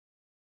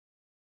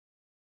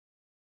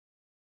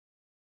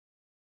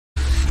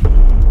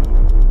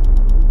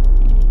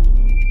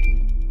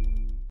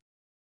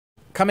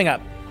Coming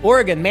up,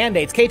 Oregon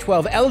mandates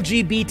K-12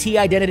 LGBT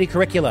identity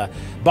curricula.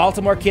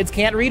 Baltimore kids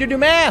can't read or do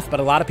math, but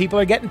a lot of people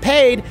are getting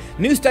paid.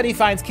 New study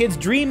finds kids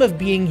dream of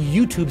being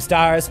YouTube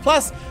stars.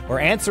 Plus, we're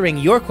answering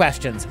your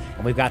questions,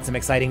 and we've got some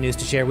exciting news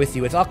to share with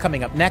you. It's all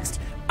coming up next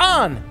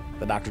on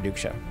The Dr. Duke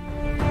Show.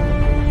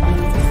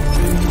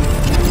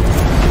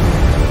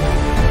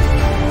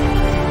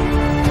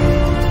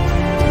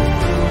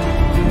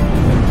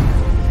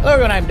 Hello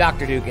everyone, I'm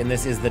Dr. Duke, and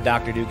this is The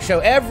Dr. Duke Show.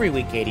 Every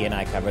week, Katie and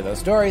I cover those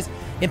stories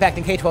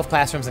impacting K-12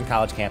 classrooms and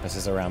college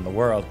campuses around the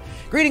world.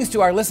 Greetings to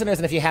our listeners,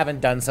 and if you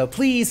haven't done so,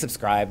 please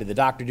subscribe to The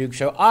Dr. Duke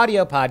Show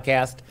audio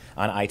podcast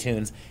on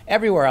iTunes,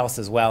 everywhere else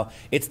as well.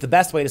 It's the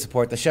best way to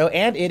support the show,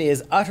 and it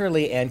is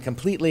utterly and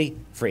completely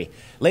free.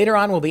 Later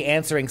on, we'll be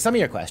answering some of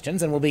your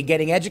questions, and we'll be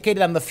getting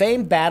educated on the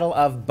famed Battle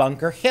of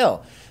Bunker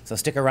Hill. So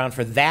stick around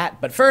for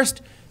that. But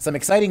first, some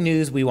exciting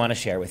news we want to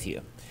share with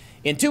you.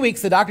 In 2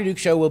 weeks, the Dr. Duke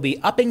Show will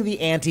be upping the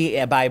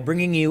ante by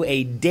bringing you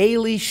a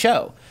daily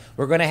show.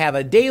 We're going to have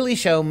a daily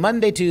show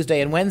Monday,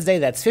 Tuesday, and Wednesday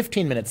that's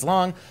 15 minutes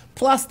long,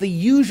 plus the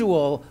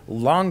usual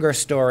longer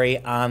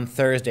story on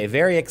Thursday.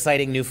 Very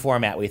exciting new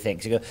format, we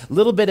think. So you go a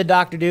little bit of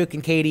Dr. Duke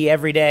and Katie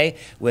every day,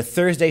 with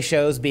Thursday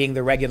shows being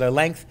the regular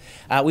length.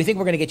 We think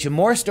we're going to get you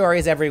more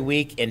stories every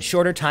week in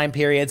shorter time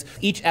periods.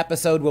 Each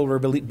episode will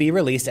be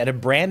released at a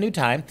brand new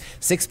time,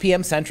 6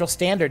 p.m. Central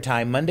Standard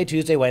Time, Monday,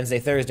 Tuesday, Wednesday,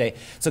 Thursday.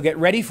 So get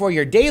ready for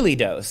your daily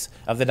dose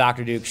of the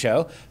Dr. Duke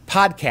Show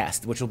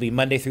podcast, which will be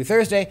Monday through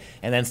Thursday,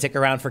 and then stick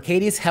around for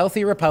Katie's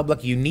Healthy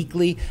Republic,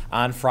 uniquely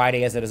on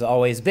Friday, as it has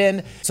always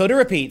been. So to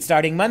repeat,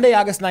 starting Monday,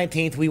 August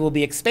 19th, we will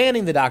be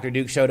expanding the Dr.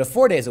 Duke Show to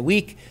 4 days a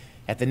week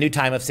at the new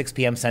time of 6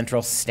 p.m.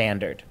 Central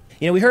Standard.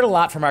 You know, we heard a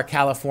lot from our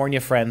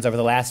California friends over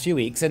the last few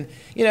weeks, and,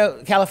 you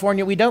know,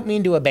 California, we don't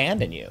mean to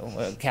abandon you,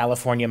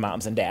 California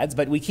moms and dads,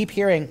 but we keep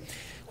hearing,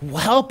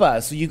 help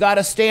us, you got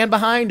to stand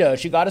behind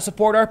us, you got to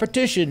support our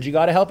petitions, you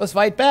got to help us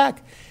fight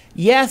back.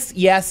 Yes,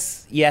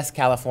 yes, yes,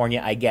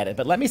 California, I get it,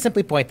 but let me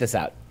simply point this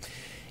out.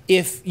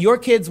 If your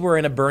kids were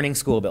in a burning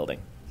school building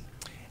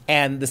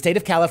and the state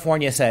of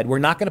California said, we're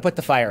not going to put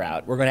the fire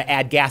out, we're going to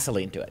add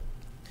gasoline to it,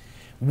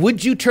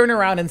 would you turn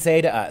around and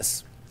say to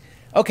us,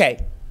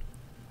 okay,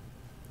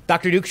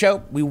 Dr. Duke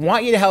Show, we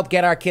want you to help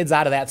get our kids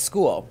out of that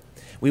school.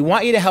 We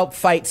want you to help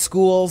fight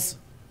schools,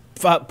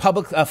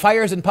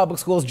 fires in public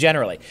schools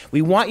generally.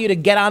 We want you to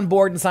get on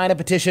board and sign a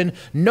petition,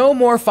 no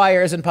more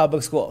fires in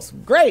public schools.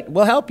 Great,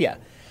 we'll help you.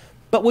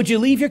 But would you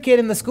leave your kid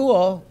in the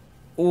school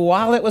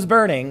while it was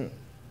burning?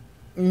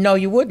 No,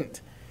 you wouldn't.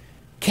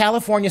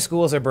 California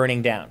schools are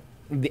burning down.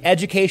 The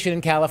education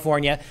in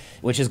California,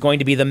 which is going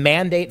to be the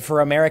mandate for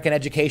American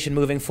education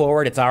moving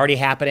forward, it's already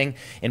happening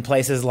in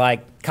places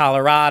like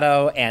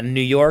Colorado and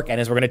New York,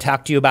 and as we're going to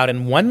talk to you about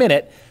in 1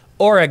 minute,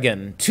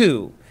 Oregon,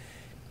 too.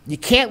 You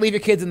can't leave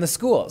your kids in the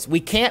schools. You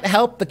can't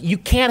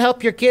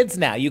help your kids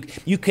now. You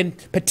can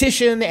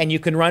petition, and you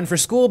can run for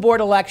school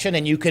board election,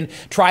 and you can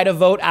try to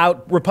vote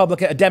out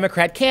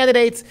Democrat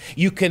candidates.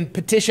 You can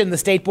petition the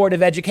State Board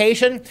of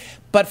Education.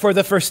 But for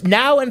the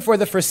now and for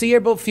the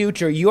foreseeable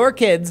future, your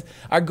kids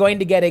are going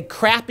to get a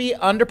crappy,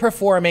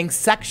 underperforming,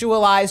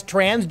 sexualized,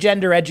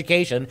 transgender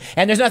education,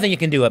 and there's nothing you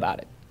can do about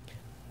it.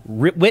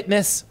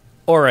 Witness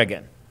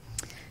Oregon.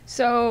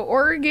 So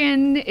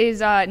Oregon is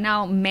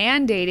now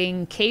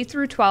mandating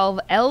K-12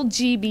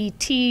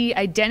 LGBT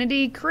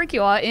identity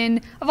curricula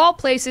in, of all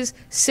places,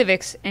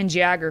 civics and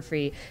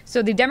geography.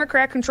 So the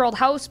Democrat-controlled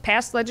House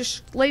passed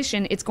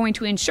legislation. It's going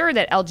to ensure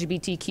that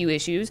LGBTQ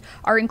issues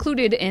are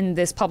included in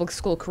this public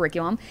school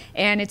curriculum,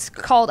 and it's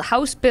called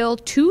House Bill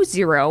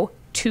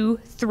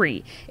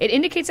 2023. It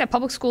indicates that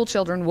public school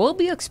children will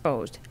be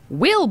exposed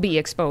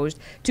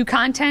to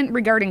content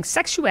regarding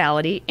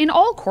sexuality in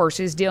all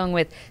courses dealing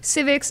with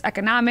civics,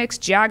 economics,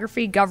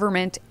 geography,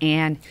 government,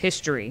 and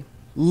history.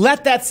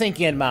 Let that sink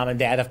in, mom and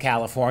dad of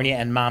California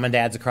and mom and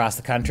dads across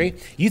the country.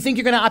 You think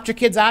you're going to opt your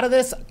kids out of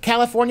this?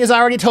 California's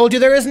already told you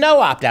there is no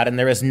opt-out, and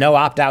there is no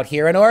opt-out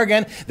here in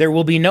Oregon. There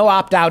will be no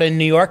opt-out in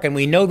New York, and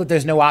we know that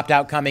there's no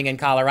opt-out coming in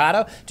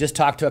Colorado. Just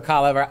talked to a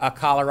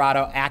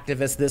Colorado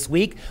activist this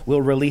week.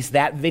 We'll release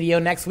that video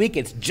next week.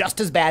 It's just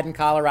as bad in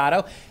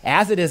Colorado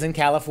as it is in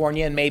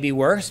California, and maybe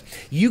worse.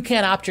 You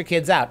can't opt your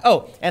kids out.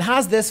 Oh, and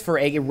how's this for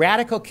a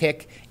radical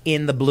kick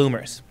in the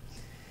bloomers?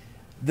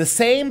 The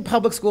same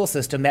public school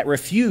system that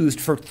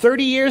refused for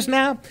 30 years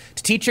now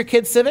to teach your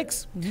kids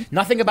civics,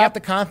 nothing about the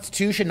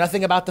Constitution,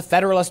 nothing about the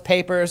Federalist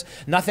Papers,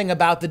 nothing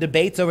about the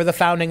debates over the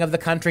founding of the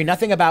country,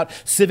 nothing about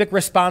civic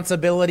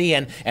responsibility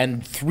and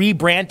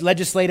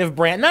legislative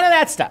branch, none of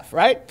that stuff,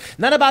 right?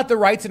 None about the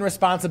rights and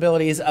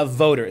responsibilities of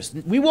voters.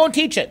 We won't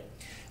teach it.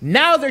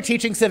 Now they're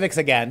teaching civics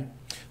again,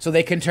 so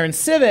they can turn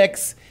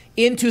civics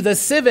into the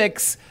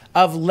civics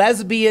of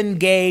lesbian,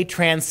 gay,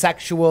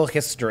 transsexual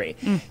history.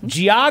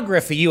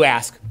 Geography, you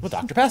ask. Well,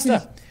 Dr.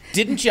 Pesta,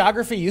 Didn't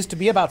geography used to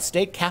be about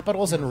state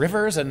capitals and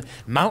rivers and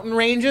mountain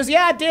ranges?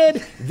 Yeah, it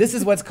did. This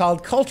is what's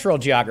called cultural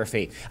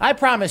geography. I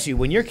promise you,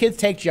 when your kids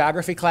take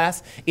geography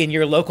class in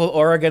your local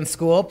Oregon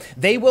school,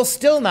 they will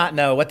still not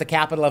know what the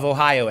capital of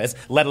Ohio is,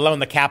 let alone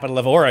the capital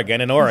of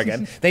Oregon in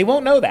Oregon. They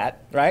won't know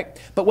that, right?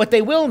 But what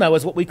they will know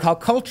is what we call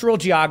cultural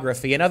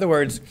geography. In other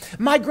words,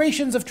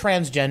 migrations of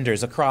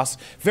transgenders across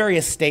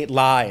various state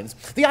lines.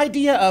 The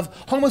idea of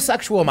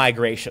homosexual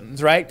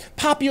migrations, right?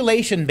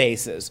 Population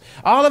bases,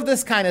 all of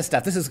this kind of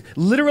stuff. This is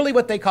literally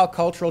what they call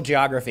cultural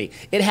geography.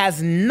 It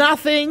has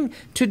nothing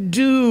to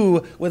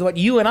do with what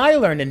you and I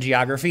learned in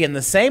geography in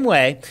the same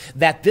way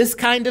that this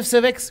kind of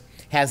civics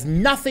has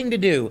nothing to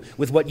do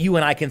with what you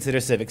and I consider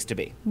civics to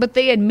be. But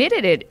they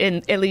admitted it,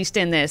 at least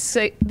in this.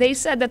 So they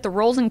said that the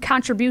roles and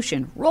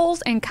contributions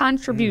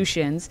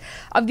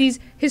of these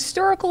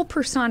historical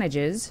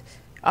personages,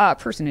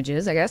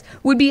 I guess,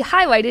 would be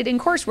highlighted in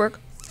coursework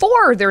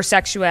for their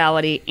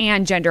sexuality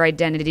and gender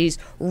identities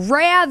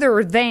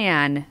rather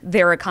than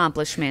their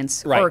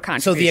accomplishments or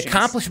contributions. So the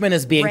accomplishment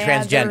is being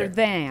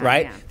transgender,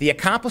 right? Yeah. The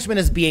accomplishment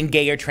is being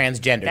gay or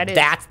transgender.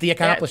 That's the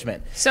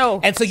accomplishment.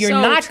 So you're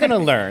not going to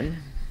learn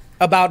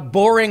about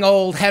boring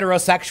old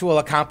heterosexual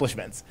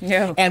accomplishments.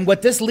 Yeah. And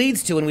what this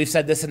leads to, and we've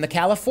said this in the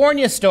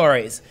California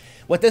stories,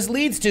 what this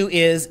leads to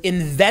is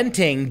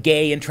inventing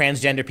gay and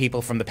transgender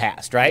people from the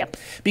past, right? Yep.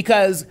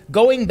 Because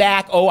going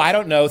back,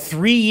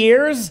 3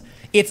 years,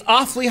 it's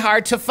awfully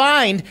hard to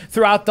find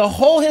throughout the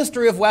whole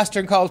history of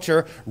Western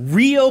culture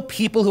real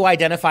people who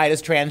identified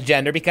as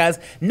transgender, because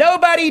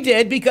nobody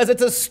did, because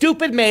it's a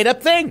stupid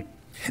made-up thing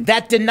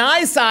that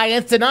denies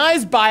science,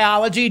 denies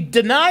biology,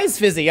 denies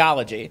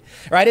physiology,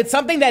 right? It's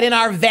something that in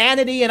our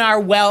vanity and our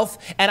wealth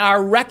and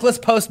our reckless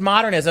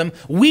postmodernism,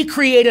 we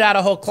created out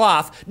of whole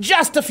cloth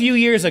just a few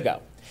years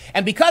ago.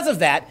 And because of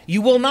that,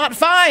 you will not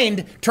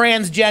find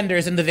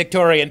transgenders in the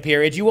Victorian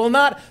period. You will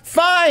not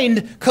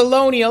find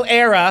colonial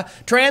era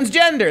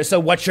transgenders. So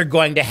what you're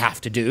going to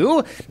have to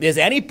do is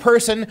any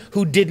person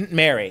who didn't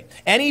marry,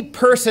 any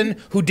person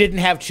who didn't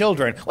have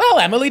children. Well,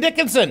 Emily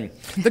Dickinson,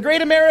 the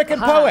great American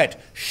poet,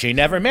 she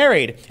never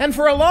married. And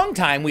for a long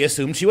time, we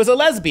assumed she was a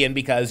lesbian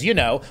because,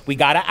 we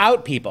got to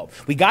out people.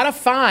 We got to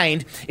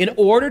find, in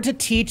order to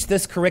teach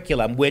this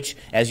curriculum, which,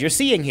 as you're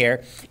seeing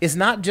here, is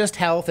not just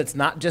health, it's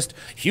not just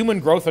human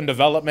growth and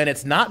development.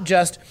 It's not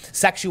just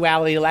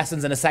sexuality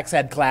lessons in a sex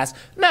ed class.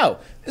 No,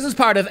 this is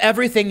part of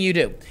everything you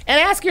do. And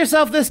ask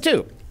yourself this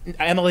too.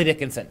 Emily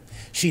Dickinson.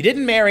 She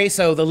didn't marry,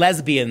 so the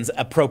lesbians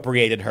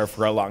appropriated her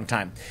for a long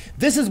time.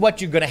 This is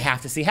what you're going to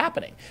have to see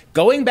happening.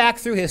 Going back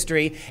through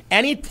history,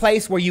 any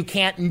place where you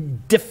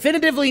can't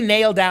definitively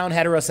nail down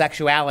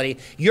heterosexuality,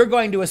 you're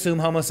going to assume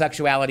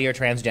homosexuality or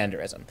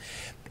transgenderism.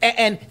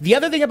 And the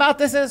other thing about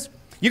this is,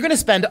 you're going to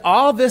spend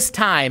all this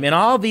time in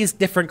all these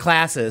different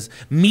classes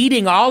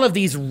meeting all of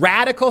these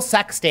radical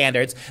sex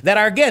standards that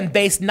are, again,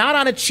 based not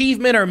on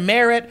achievement or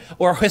merit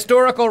or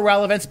historical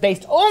relevance,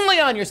 based only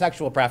on your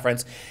sexual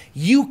preference.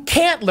 You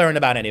can't learn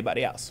about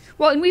anybody else.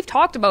 Well, and we've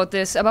talked about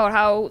this, about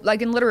how,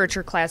 like in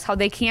literature class, how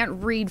they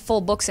can't read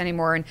full books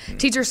anymore. And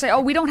teachers say,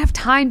 we don't have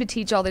time to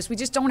teach all this. We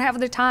just don't have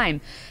the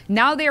time.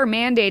 Now they are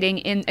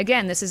mandating,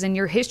 again, this is in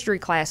your history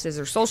classes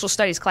or social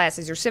studies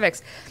classes or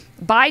civics,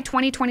 by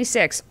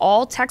 2026,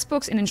 all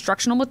textbooks and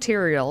instructional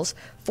materials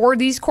for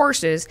these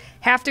courses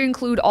have to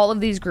include all of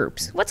these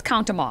groups. Let's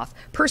count them off.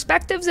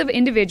 Perspectives of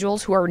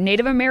individuals who are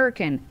Native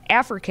American,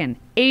 African,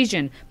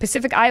 Asian,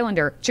 Pacific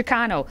Islander,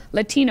 Chicano,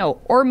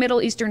 Latino, or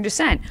Middle Eastern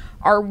descent,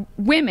 are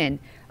women,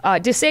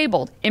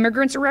 disabled,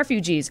 immigrants or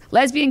refugees,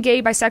 lesbian,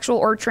 gay, bisexual,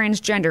 or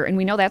transgender. And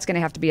we know that's going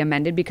to have to be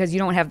amended because you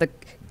don't have the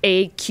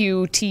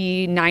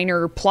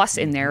AQT9er plus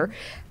in there.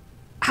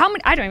 How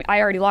many?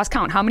 I already lost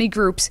count. How many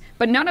groups?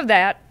 But none of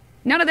that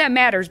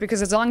matters,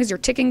 because as long as you're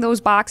ticking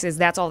those boxes,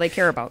 that's all they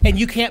care about. And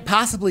you can't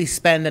possibly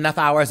spend enough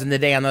hours in the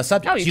day on those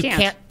subjects. No, you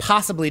can't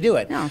possibly do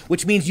it. No.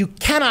 Which means you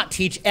cannot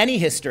teach any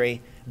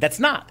history that's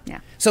not.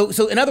 Yeah. So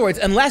in other words,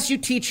 unless you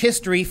teach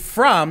history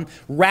from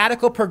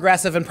radical,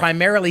 progressive, and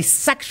primarily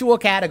sexual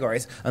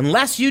categories,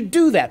 unless you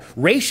do that,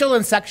 racial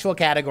and sexual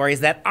categories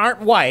that aren't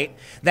white,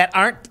 that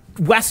aren't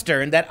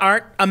Western, that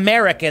aren't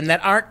American,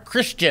 that aren't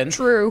Christian.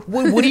 True.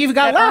 What do you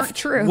got left?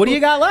 True. What do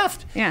you got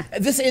left? Yeah.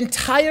 This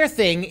entire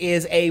thing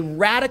is a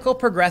radical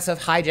progressive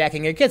hijacking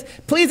of your kids.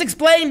 Please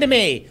explain to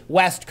me,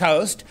 West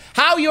Coast,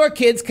 how your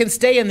kids can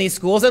stay in these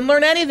schools and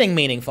learn anything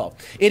meaningful.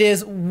 It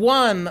is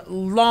one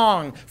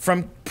long,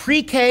 from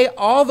pre-K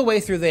all the way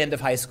through the end of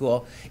high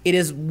school, it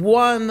is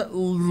one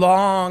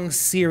long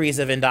series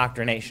of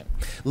indoctrination.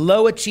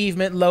 Low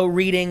achievement, low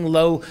reading,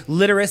 low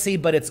literacy,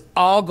 but it's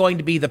all going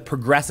to be the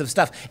progressive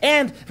stuff.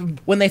 And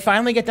when they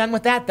finally get done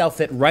with that, they'll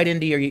fit right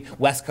into your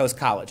West Coast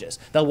colleges.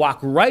 They'll walk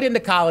right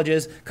into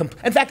colleges.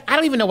 In fact, I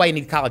don't even know why you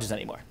need colleges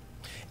anymore.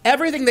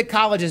 Everything that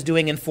college is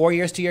doing in 4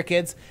 years to your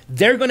kids,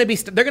 they're going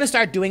to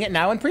start doing it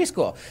now in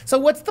preschool. So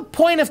what's the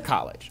point of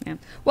college? Yeah.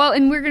 Well,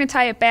 and we're going to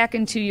tie it back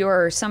into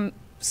your some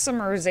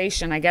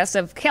summarization, I guess,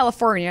 of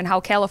California and how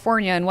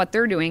California and what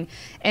they're doing.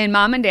 And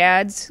mom and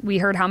dads, we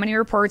heard how many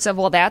reports of,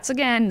 well, that's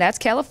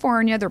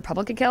California, the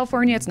Republic of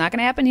California, it's not going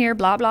to happen here,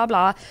 blah, blah,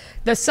 blah.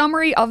 The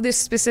summary of this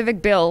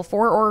specific bill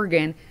for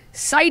Oregon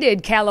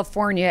cited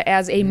California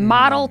as a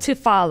model to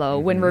follow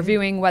when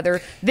reviewing whether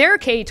their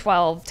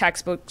K-12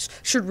 textbooks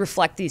should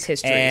reflect these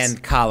histories.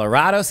 And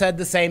Colorado said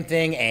the same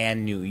thing,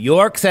 and New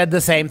York said the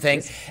same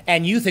thing.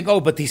 And you think, oh,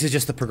 but these are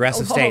just the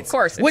progressive states. Of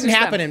course. Wouldn't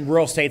happen in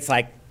rural states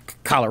like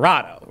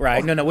Colorado,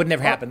 right? No, would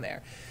never happen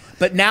there.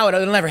 But now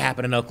it'll never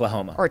happen in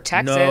Oklahoma. Or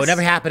Texas. No,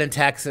 never happen in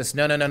Texas.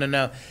 No.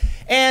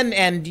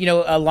 And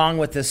along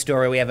with this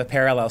story, we have a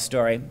parallel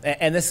story.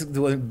 And this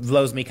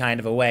blows me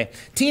kind of away.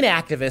 Teen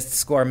activists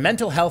score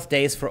mental health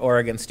days for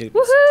Oregon students.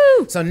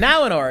 Woohoo! So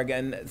now in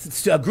Oregon,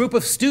 a group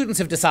of students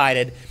have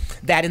decided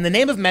that in the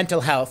name of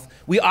mental health,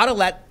 we ought to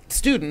let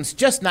students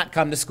just not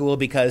come to school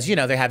because,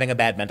 they're having a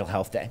bad mental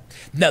health day.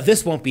 No,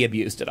 this won't be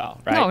abused at all,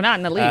 right? No, not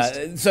in the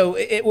least.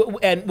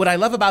 And what I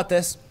love about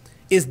this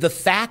is the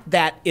fact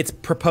that it's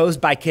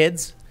proposed by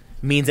kids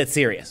means it's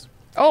serious.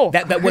 Oh,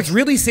 that what's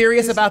really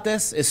serious about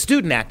this is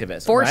student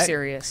activism. Right?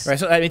 Serious. Right.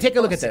 So take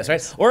a look at this.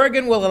 Right.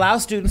 Oregon will allow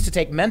students to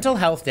take mental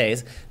health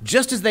days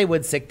just as they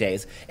would sick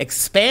days,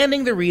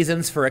 expanding the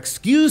reasons for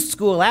excused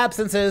school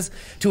absences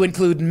to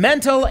include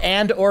mental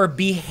and/or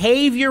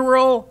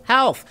behavioral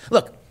health.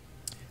 Look.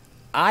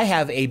 I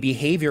have a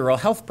behavioral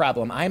health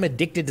problem. I'm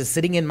addicted to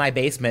sitting in my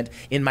basement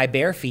in my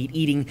bare feet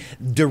eating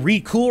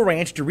Cool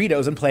Ranch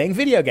Doritos and playing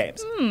video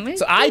games.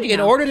 So in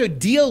order to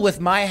deal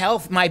with my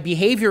health, my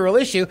behavioral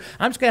issue,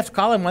 I'm just going to have to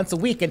call in once a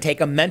week and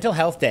take a mental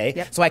health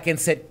day so I can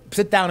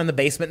sit down in the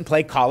basement and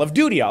play Call of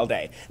Duty all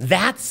day.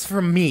 That's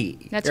for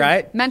me, That's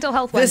right? Mental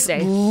Health Wednesday.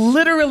 This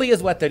literally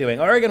is what they're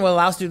doing. Oregon will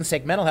allow students to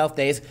take mental health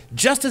days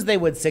just as they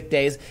would sick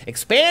days,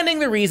 expanding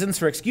the reasons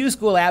for excused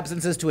school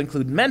absences to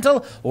include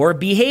mental or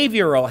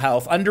behavioral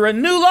health under a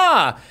new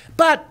law.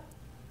 But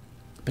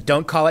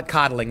don't call it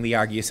coddling, the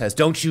argument says.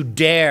 Don't you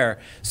dare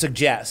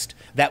suggest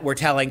that we're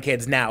telling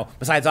kids now,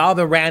 besides all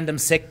the random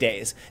sick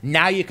days,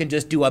 now you can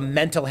just do a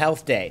mental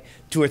health day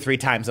 2 or 3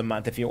 times a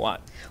month if you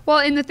want. Well,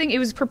 and the thing, it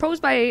was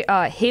proposed by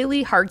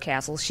Haley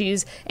Hardcastle.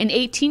 She's an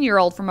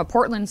 18-year-old from a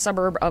Portland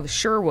suburb of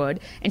Sherwood,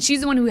 and she's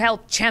the one who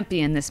helped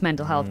champion this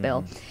mental health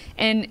bill.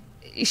 And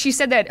she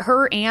said that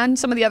her and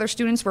some of the other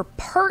students were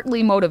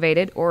partly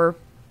motivated, or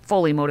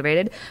fully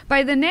motivated,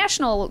 by the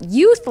national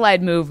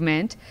youth-led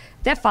movement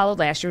that followed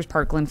last year's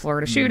Parkland,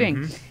 Florida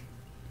shooting.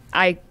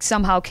 I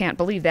somehow can't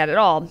believe that at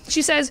all.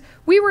 She says,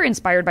 we were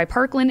inspired by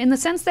Parkland in the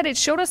sense that it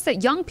showed us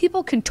that young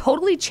people can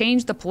totally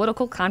change the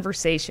political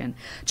conversation.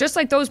 Just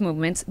like those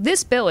movements,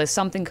 this bill is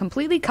something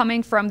completely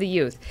coming from the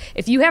youth.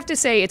 If you have to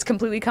say it's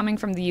completely coming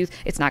from the youth,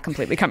 it's not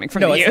completely coming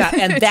from the youth. No, it's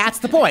not. And that's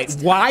the point.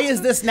 Why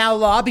is this now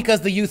law?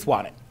 Because the youth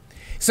want it.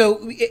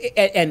 So,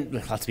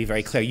 and let's be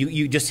very clear.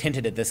 You just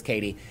hinted at this,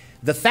 Katie.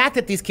 The fact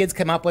that these kids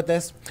come up with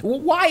this,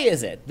 why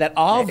is it that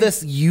all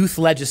this youth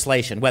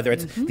legislation, whether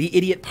it's the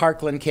idiot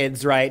Parkland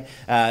kids, right,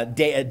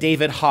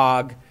 David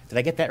Hogg, did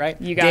I get that right?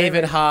 You got David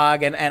it right.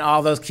 Hogg and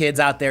all those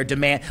kids out there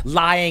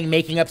lying,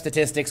 making up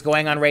statistics,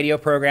 going on radio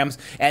programs,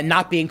 and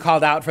not being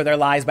called out for their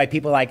lies by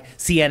people like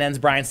CNN's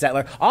Brian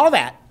Stetler, all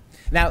that.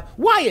 Now,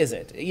 why is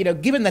it,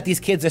 given that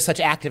these kids are such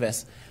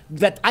activists,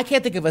 that I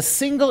can't think of a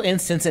single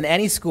instance in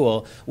any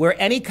school where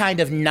any kind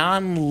of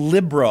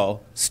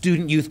non-liberal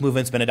student youth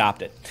movement's been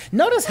adopted?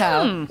 Notice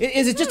how,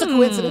 is it just a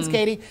coincidence,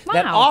 Katie,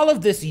 that all of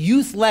this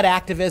youth-led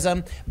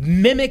activism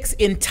mimics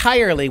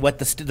entirely what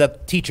the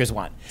teachers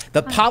want?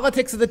 The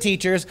politics of the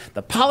teachers,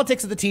 the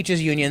politics of the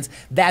teachers' unions,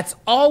 that's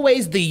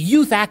always the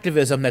youth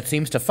activism that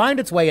seems to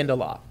find its way into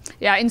law.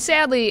 Yeah, and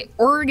sadly,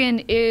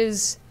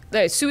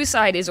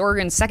 suicide is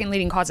Oregon's second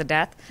leading cause of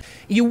death.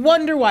 You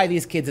wonder why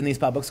these kids in these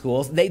public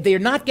schools, they're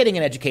not getting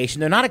an education,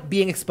 they're not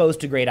being exposed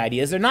to great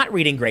ideas, they're not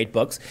reading great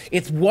books.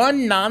 It's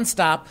one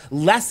nonstop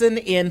lesson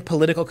in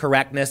political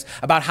correctness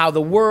about how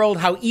the world,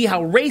 how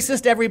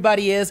racist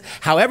everybody is,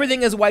 how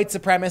everything is white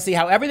supremacy,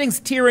 how everything's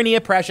tyranny,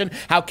 oppression,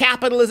 how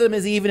capitalism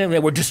is even,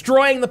 and we're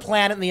destroying the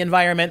planet and the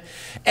environment.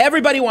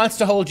 Everybody wants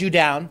to hold you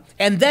down,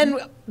 and then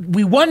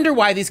we wonder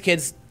why these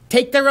kids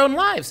take their own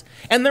lives.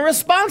 And the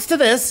response to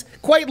this,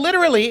 quite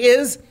literally,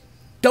 is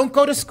don't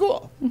go to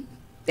school.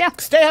 Yeah.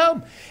 Stay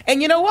home.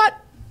 And you know what?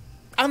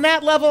 On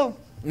that level,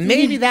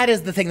 maybe that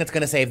is the thing that's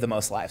going to save the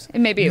most lives.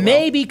 And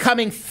maybe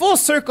coming full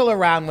circle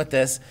around with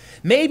this,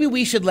 maybe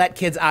we should let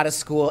kids out of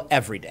school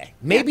every day.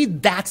 Maybe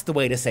that's the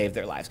way to save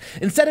their lives.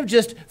 Instead of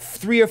just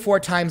 3 or 4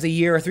 times a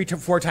year or 3 to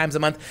 4 times a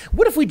month,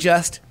 what if we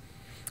just,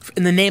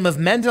 in the name of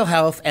mental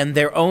health and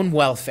their own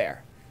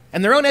welfare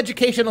and their own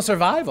educational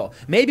survival,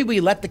 maybe we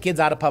let the kids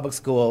out of public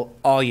school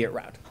all year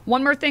round?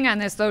 One more thing on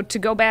this, though, to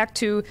go back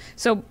to,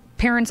 so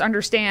parents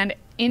understand,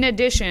 in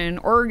addition,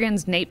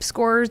 Oregon's NAEP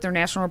scores, their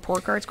National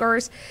Report Card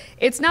scores,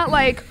 it's not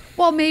like,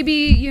 well,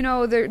 maybe,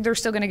 they're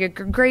still going to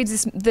get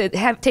grades.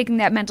 Taking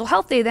that mental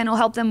health day, then it'll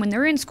help them when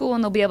they're in school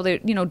and they'll be able to,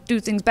 do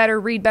things better,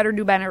 read better,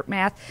 do better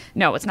math.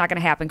 No, it's not going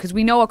to happen because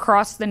we know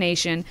across the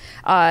nation,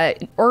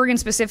 Oregon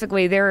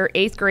specifically, their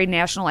 8th grade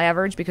national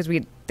average, because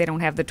they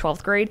don't have the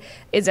 12th grade,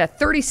 is a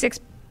 36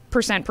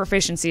 38%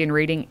 proficiency in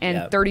reading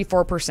and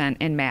 34%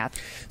 in math.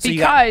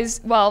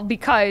 So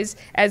because,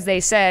 as they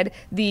said,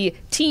 the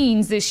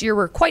teens this year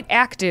were quite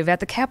active at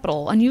the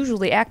Capitol,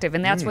 unusually active,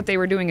 and that's what they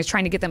were doing, is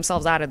trying to get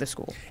themselves out of the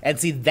school. And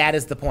see, that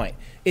is the point.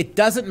 It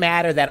doesn't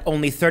matter that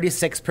only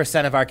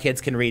 36% of our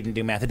kids can read and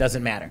do math. It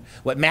doesn't matter.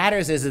 What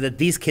matters is that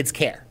these kids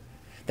care.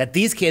 That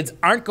these kids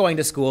aren't going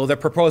to school. They're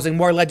proposing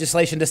more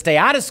legislation to stay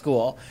out of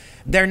school.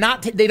 They're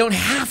not. They don't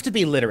have to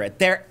be literate.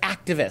 They're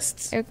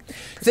activists.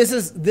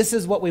 This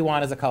is what we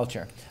want as a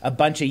culture. A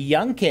bunch of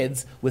young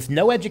kids with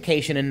no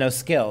education and no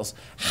skills,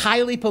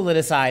 highly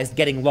politicized,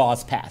 getting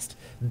laws passed.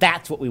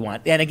 That's what we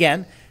want. And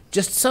again,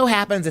 just so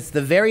happens it's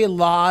the very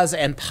laws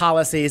and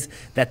policies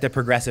that the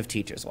progressive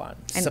teachers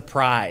want.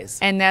 Surprise.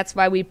 And that's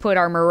why we put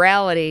our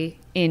morality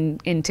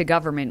into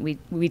government.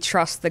 We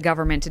trust the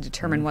government to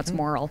determine what's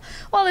moral.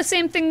 Well, the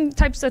same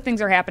types of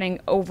things are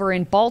happening over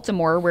in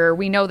Baltimore, where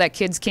we know that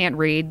kids can't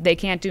read, they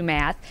can't do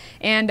math,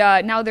 and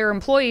now their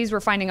employees, we're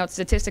finding out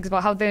statistics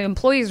about how the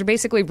employees are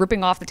basically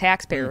ripping off the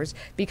taxpayers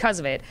because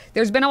of it.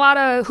 There's been a lot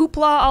of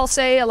hoopla, I'll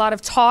say, a lot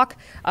of talk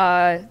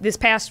this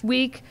past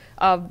week,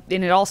 and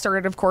it all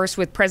started, of course,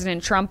 with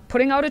President Trump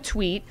putting out a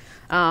tweet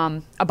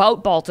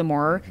about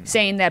Baltimore,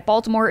 saying that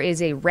Baltimore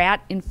is a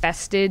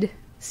rat-infested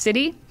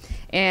city.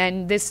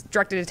 And this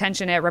directed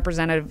attention at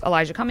Representative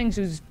Elijah Cummings,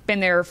 who's been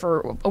there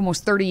for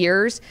almost 30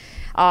 years.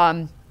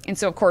 And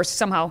so, of course,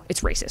 somehow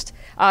it's racist.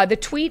 The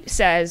tweet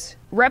says,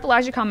 Rep.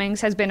 Elijah Cummings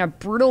has been a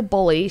brutal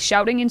bully,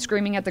 shouting and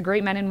screaming at the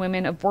great men and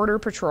women of Border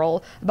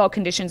Patrol about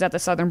conditions at the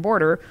southern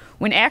border,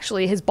 when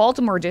actually his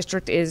Baltimore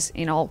district is,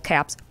 in all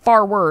caps,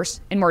 far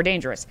worse and more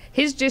dangerous.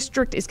 His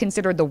district is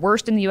considered the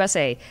worst in the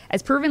USA.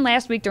 As proven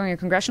last week during a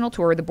congressional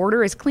tour, the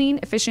border is clean,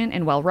 efficient,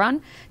 and well-run,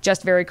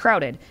 just very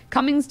crowded.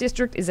 Cummings'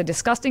 district is a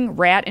disgusting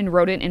rat and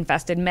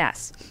rodent-infested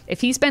mess.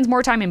 If he spends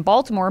more time in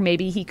Baltimore,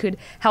 maybe he could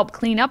help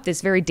clean up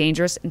this very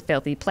dangerous and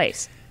filthy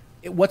place.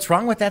 What's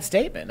wrong with that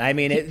statement? I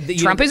mean,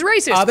 Trump is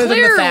racist, other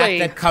clearly. than the fact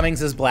that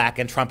Cummings is black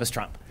and Trump is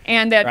Trump.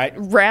 And that right?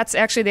 rats,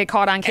 actually, they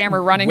caught on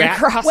camera running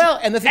across. Well,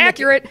 and the thing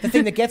accurate. The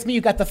thing that gets me,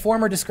 you got the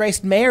former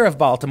disgraced mayor of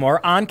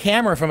Baltimore on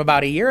camera from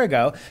about a year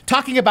ago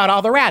talking about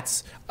all the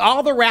rats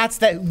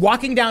that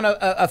walking down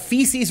a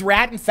feces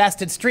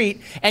rat-infested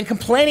street and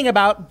complaining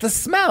about the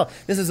smell.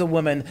 This is a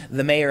woman,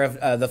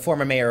 the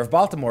former mayor of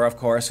Baltimore, of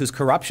course, whose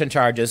corruption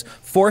charges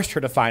forced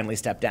her to finally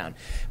step down.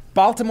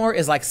 Baltimore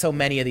is like so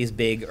many of these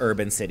big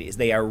urban cities.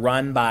 They are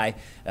run by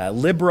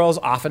liberals,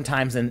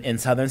 oftentimes in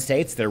southern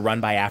states. They're run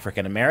by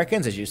African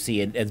Americans, as you see.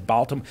 It's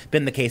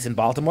been the case in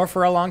Baltimore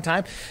for a long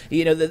time.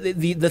 You know,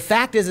 the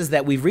fact is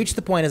that we've reached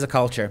the point as a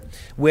culture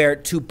where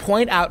to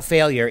point out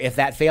failure, if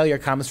that failure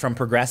comes from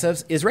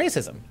progressives, is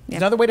racism.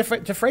 There's another way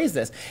to phrase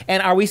this.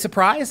 And are we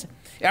surprised?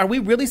 Are we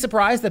really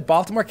surprised that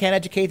Baltimore can't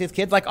educate its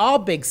kids? Like all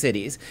big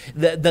cities,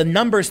 the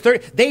numbers,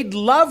 they'd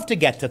love to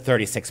get to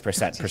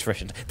 36%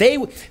 proficiency.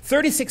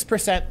 36%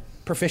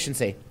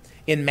 proficiency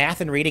in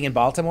math and reading in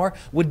Baltimore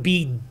would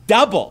be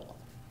double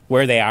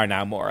where they are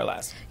now, more or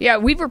less. Yeah,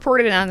 we've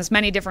reported on this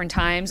many different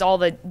times, all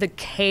the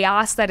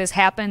chaos that has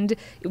happened,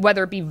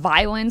 whether it be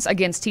violence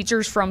against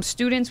teachers from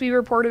students we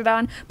reported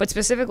on, but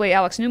specifically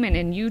Alex Newman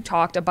and you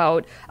talked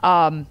about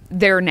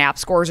their NAP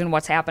scores and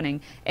what's happening.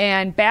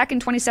 And back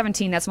in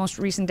 2017, that's most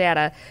recent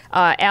data,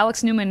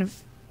 Alex Newman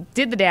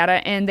did the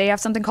data, and they have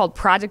something called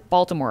Project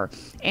Baltimore.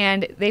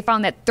 And they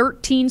found that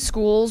 13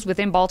 schools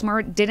within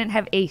Baltimore didn't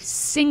have a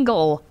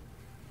single,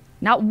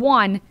 not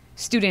one,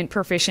 student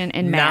proficient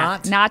in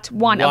math. Not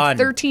one. Of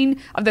 13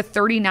 of the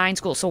 39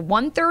 schools. So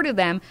 1/3 of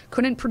them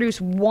couldn't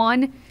produce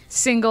one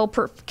single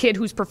kid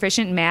who's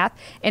proficient in math,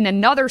 and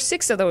another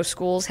 6 of those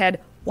schools had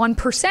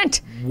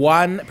 1%.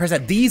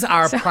 1%. These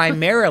are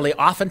primarily,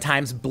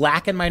 oftentimes,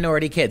 black and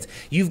minority kids.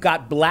 You've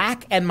got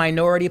black and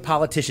minority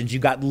politicians.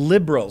 You've got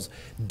liberals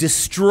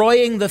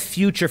destroying the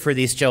future for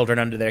these children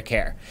under their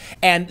care.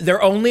 And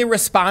their only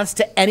response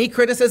to any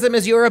criticism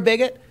is, you're a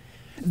bigot?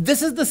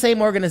 This is the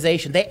same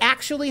organization. They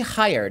actually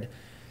hired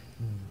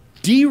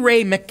D.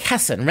 Ray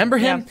McKesson. Remember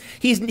him?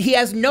 Yeah. He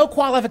has no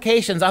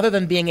qualifications other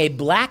than being a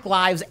Black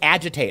Lives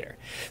agitator.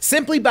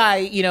 Simply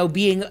by,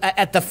 being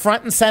at the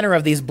front and center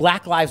of these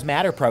Black Lives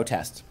Matter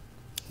protests,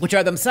 which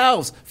are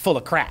themselves full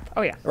of crap.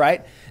 Oh, yeah.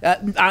 Right?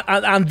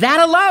 On that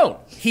alone,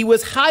 he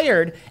was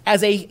hired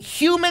as a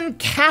human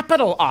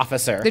capital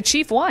officer. The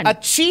chief one. A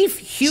chief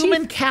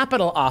human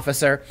capital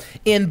officer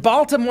in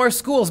Baltimore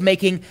schools,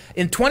 making,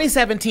 in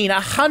 2017,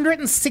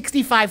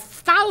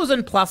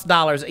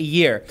 $165,000+ a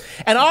year.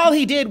 And all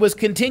he did was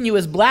continue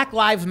his Black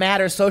Lives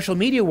Matter social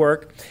media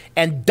work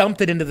and dumped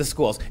it into the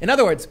schools. In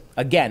other words,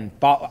 again,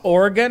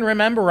 Oregon,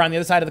 remember, we're on the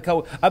other side of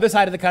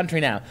the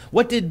country now.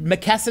 What did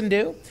McKesson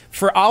do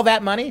for all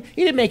that money?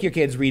 He didn't make your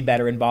kids read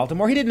better in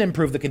Baltimore. He didn't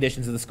improve the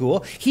conditions of the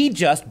school. He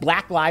just,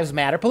 Black Lives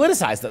Matter,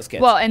 politicized those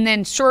kids. Well, and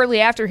then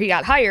shortly after he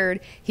got hired,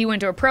 he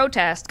went to a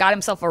protest, got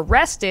himself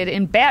arrested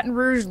in Baton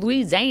Rouge,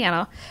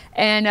 Louisiana,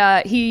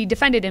 and he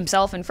defended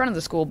himself in front of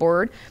the school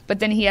board, but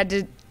then he had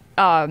to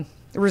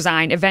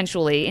resign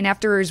eventually. And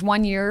after his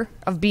 1 year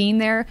of being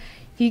there,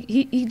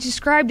 he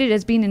described it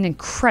as being an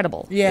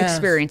incredible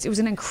experience. It was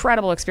an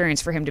incredible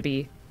experience for him to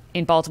be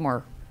in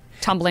Baltimore,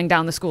 tumbling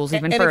down the schools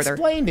even and further.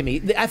 Explain to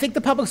me, I think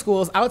the public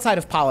schools, outside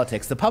of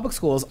politics, the public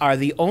schools are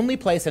the only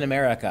place in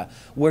America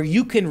where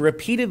you can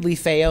repeatedly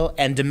fail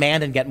and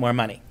demand and get more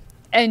money.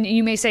 And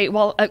you may say,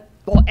 well,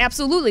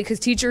 absolutely, because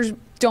teachers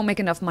don't make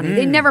enough money.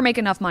 They never make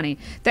enough money.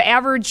 The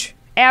average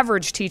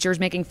teacher is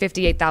making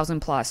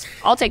 $58,000 plus.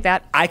 I'll take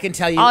that. I can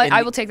tell you.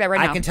 I will take that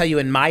right now. I can tell you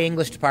in my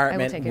English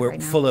department, we're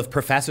full of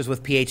professors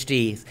with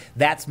PhDs.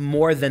 That's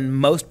more than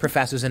most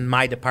professors in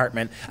my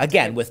department,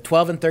 again, with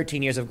 12 and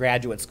 13 years of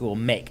graduate school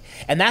make.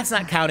 And that's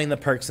not counting the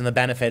perks and the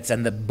benefits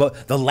and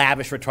the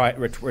lavish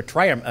retirement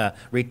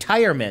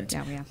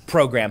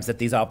programs that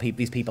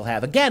these people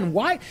have. Again,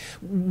 why?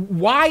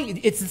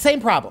 It's the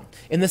same problem.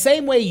 In the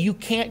same way you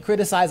can't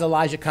criticize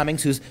Elijah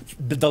Cummings, who's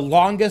the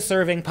longest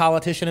serving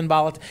politician in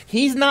Baltimore.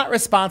 He's not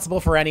responsible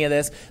for any of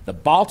this. The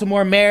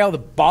Baltimore mayor, the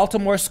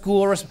Baltimore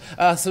school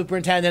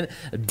superintendent,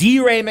 D.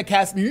 Ray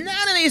McKess,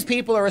 none of these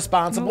people are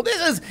responsible.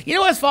 This is, you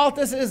know whose fault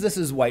this is? This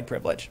is white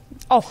privilege.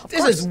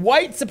 This is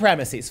white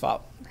supremacy's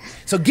fault.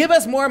 So give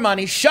us more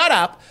money, shut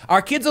up,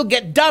 our kids will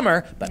get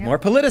dumber, but more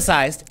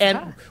politicized.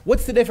 And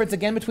what's the difference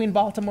again between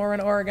Baltimore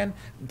and Oregon?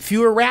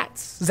 Fewer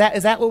rats. Is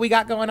that what we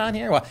got going on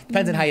here? Well,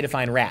 depends on how you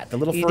define rat. The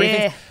little furry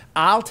things.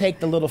 I'll take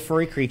the little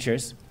furry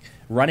creatures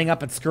running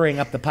up and screwing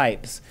up the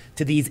pipes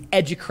to these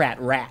educrat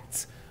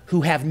rats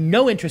who have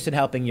no interest in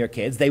helping your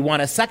kids. They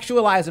want to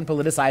sexualize and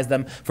politicize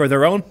them for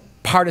their own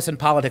partisan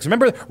politics.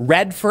 Remember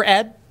Red for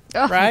Ed?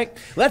 Right?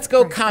 Let's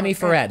go commie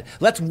for Ed.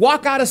 Let's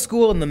walk out of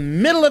school in the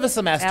middle of a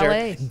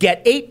semester,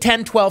 get 8,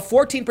 10, 12,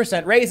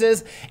 14%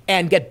 raises,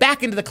 and get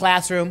back into the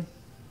classroom,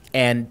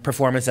 and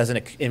performance doesn't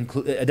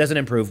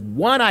improve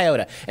one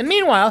iota. And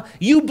meanwhile,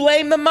 you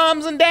blame the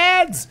moms and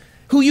dads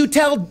who you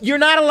tell you're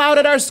not allowed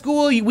at our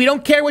school, we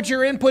don't care what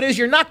your input is,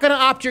 you're not going to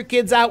opt your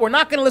kids out, we're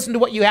not going to listen to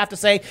what you have to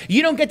say,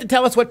 you don't get to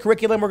tell us what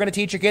curriculum we're going to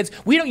teach your kids,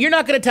 you're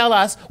not going to tell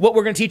us what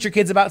we're going to teach your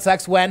kids about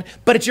sex when,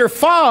 but it's your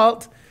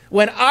fault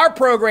when our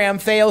program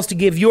fails to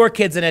give your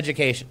kids an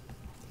education.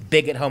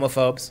 Bigot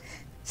homophobes.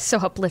 So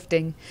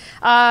uplifting.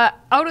 Out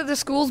of the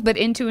schools, but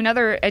into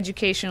another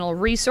educational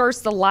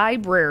resource, the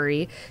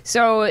library.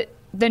 So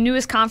the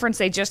newest conference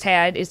they just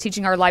had is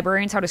teaching our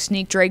librarians how to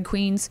sneak drag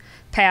queens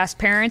past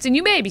parents. And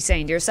you may be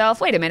saying to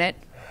yourself, wait a minute,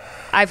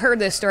 I've heard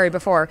this story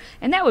before.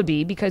 And that would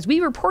be because we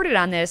reported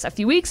on this a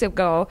few weeks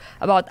ago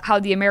about how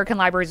the American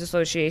Libraries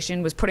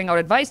Association was putting out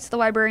advice to the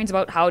librarians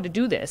about how to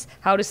do this,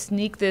 how to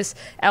sneak this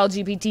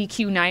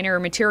LGBTQ9er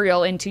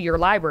material into your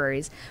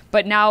libraries.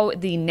 But now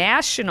the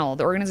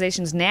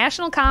organization's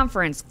national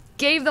conference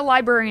gave the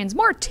librarians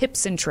more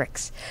tips and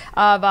tricks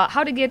of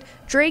how to get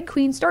drag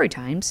queen story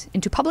times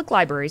into public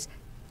libraries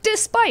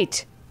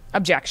despite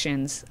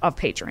objections of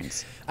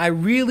patrons. I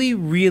really,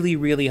 really,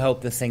 really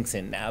hope this sinks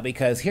in now,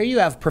 because here you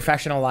have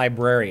professional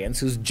librarians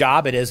whose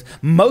job it is.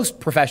 Most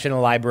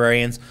professional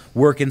librarians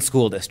work in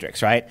school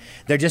districts, right?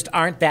 There just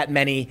aren't that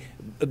many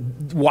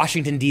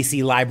Washington,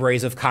 D.C.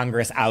 libraries of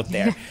Congress out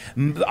there.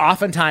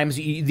 Oftentimes,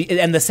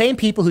 and the same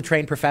people who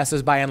train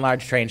professors, by and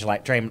large, train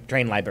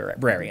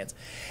librarians.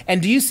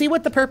 And do you see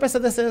what the purpose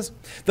of this is?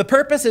 The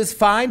purpose is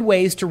find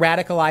ways to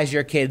radicalize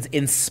your kids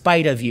in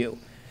spite of you.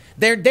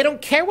 They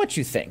don't care what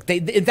you think.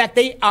 In fact,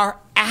 they are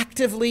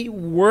actively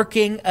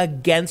working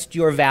against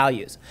your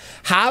values.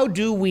 How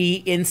do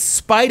we, in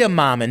spite of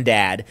mom and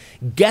dad,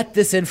 get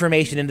this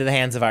information into the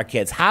hands of our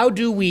kids? How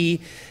do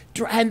we...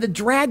 And the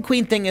drag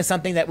queen thing is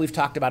something that we've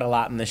talked about a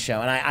lot in this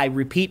show, and I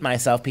repeat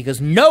myself because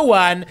no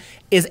one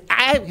is...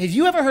 have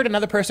you ever heard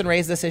another person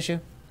raise this issue?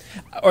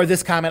 Or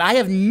this comment? I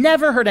have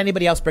never heard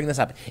anybody else bring this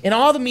up. In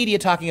all the media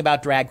talking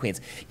about drag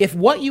queens, if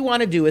what you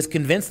want to do is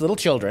convince little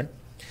children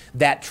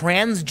that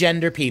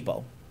transgender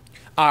people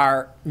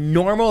are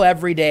normal,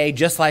 everyday,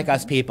 just like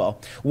us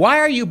people, why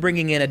are you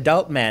bringing in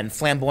adult men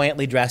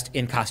flamboyantly dressed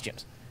in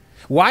costumes?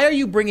 Why are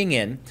you bringing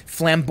in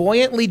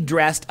flamboyantly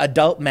dressed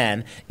adult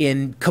men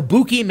in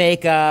kabuki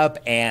makeup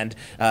and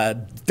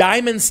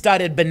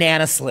diamond-studded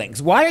banana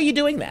slings? Why are you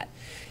doing that?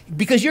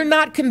 Because you're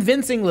not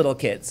convincing little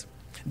kids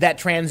that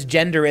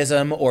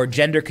transgenderism or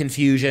gender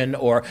confusion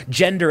or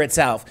gender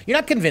itself, you're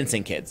not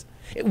convincing kids.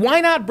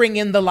 Why not bring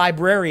in the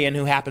librarian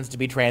who happens to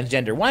be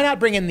transgender? Why not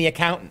bring in the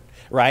accountant,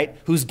 right,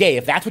 who's gay?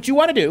 If that's what you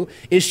want to do,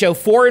 is show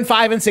 4 and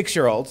 5 and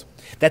 6-year-olds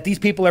that these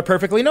people are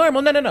perfectly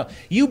normal. No.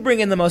 You bring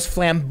in the most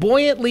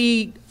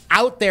flamboyantly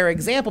out there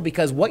example,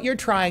 because what you're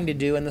trying to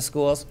do in the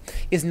schools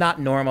is not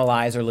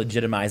normalize or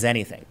legitimize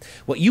anything.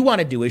 What you want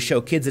to do is show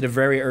kids at a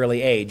very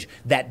early age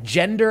that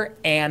gender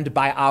and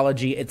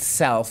biology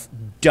itself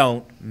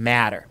don't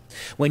matter.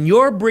 When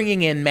you're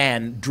bringing in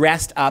men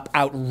dressed up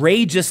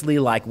outrageously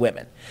like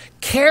women,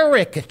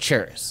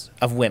 caricatures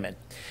of women,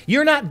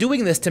 you're not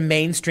doing this to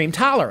mainstream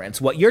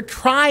tolerance. What you're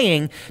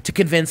trying to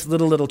convince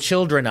little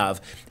children of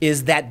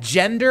is that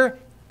gender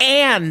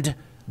and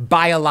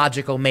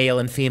biological male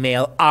and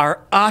female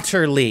are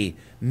utterly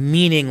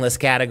meaningless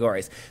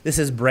categories. This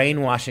is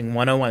brainwashing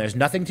 101. There's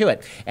nothing to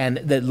it. And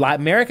the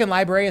American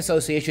Library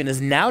Association is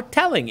now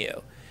telling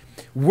you,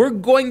 we're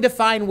going to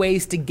find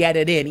ways to get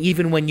it in,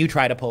 even when you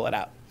try to pull it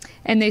out.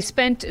 And they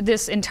spent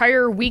this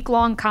entire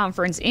week-long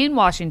conference in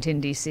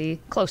Washington, D.C.,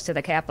 close to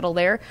the Capitol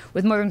there,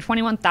 with more than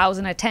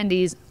 21,000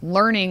 attendees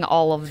learning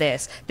all of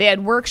this. They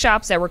had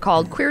workshops that were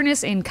called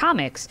Queerness in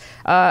Comics,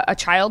 A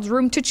Child's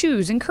Room to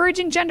Choose,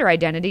 encouraging gender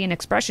identity and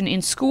expression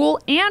in school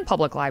and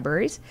public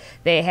libraries.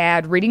 They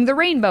had Reading the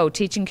Rainbow,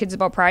 teaching kids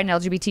about pride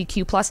and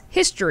LGBTQ plus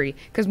history,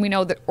 because we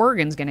know that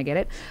Oregon's going to get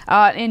it,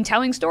 and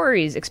telling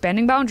stories,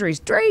 expanding boundaries,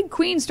 drag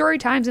queen story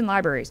times in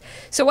libraries.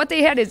 So what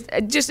they had is,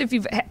 just if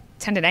you've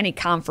attended any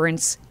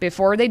conference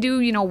before, they do,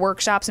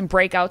 workshops and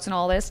breakouts and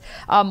all this.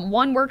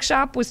 One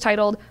workshop was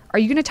titled, "Are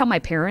You Going to Tell My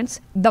Parents?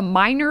 The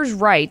Minor's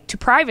Right to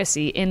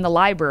Privacy in the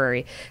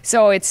Library."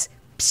 So it's,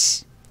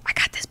 "Psst, I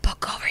got this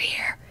book over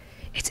here.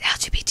 It's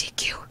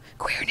LGBTQ,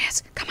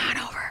 queerness, come on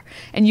over."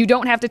 And you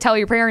don't have to tell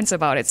your parents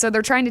about it. So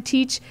they're trying to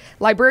teach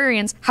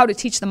librarians how to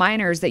teach the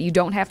minors that you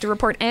don't have to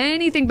report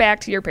anything back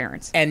to your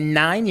parents. And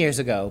 9 years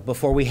ago,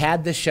 before we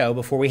had this show,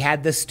 before we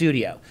had this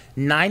studio,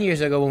 9 years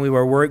ago when we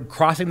were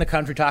crossing the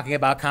country talking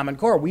about Common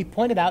Core, we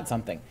pointed out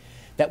something.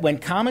 That when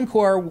Common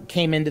Core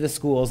came into the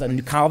schools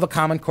and all the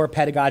Common Core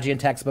pedagogy and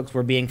textbooks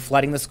were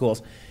flooding the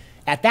schools,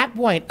 at that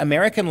point,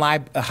 American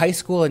high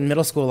school and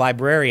middle school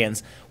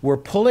librarians were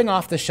pulling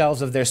off the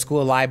shelves of their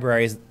school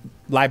libraries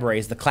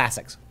the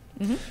classics.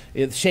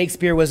 Mm-hmm.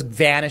 Shakespeare was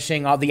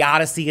vanishing, all the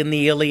Odyssey and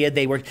the Iliad.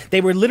 They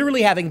were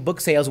literally having book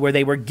sales where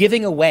they were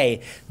giving away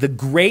the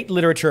great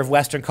literature of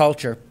Western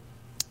culture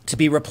to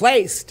be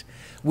replaced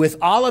with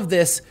all of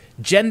this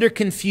gender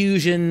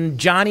confusion,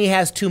 Johnny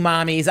has two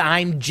mommies,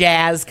 I'm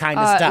jazz kind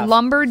of stuff.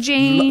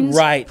 Lumberjanes,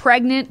 right.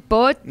 Pregnant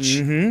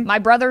Butch, My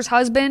Brother's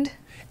Husband.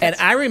 And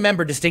I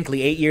remember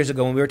distinctly 8 years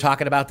ago when we were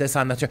talking about this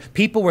on the show,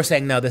 people were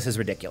saying, no, this is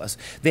ridiculous.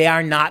 They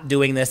are not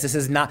doing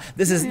this.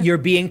 You're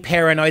being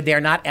paranoid. They are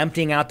not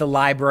emptying out the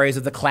libraries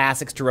of the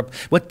classics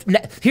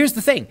here's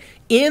the thing.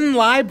 In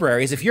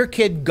libraries, if your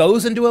kid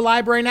goes into a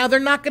library now, they're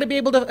not going to be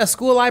able to, a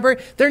school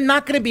library, they're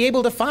not going to be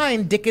able to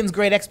find Dickens'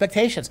 Great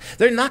Expectations.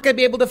 They're not going to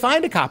be able to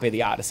find a copy of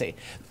the Odyssey.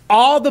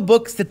 All the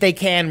books that they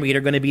can read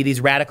are going to be these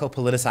radical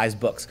politicized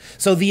books.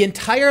 So the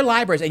entire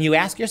libraries, and you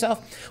ask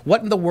yourself,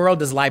 what in the world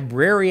does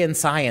librarian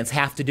science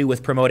have to do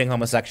with promoting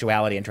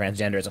homosexuality and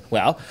transgenderism?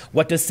 Well,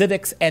 what does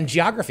civics and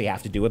geography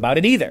have to do about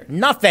it either?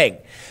 Nothing.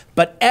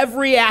 But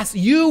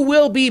you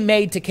will be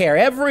made to care.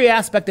 Every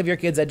aspect of your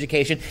kid's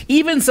education,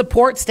 even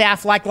support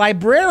staff like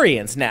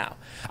librarians now,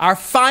 are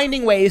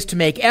finding ways to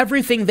make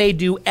everything they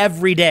do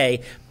every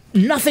day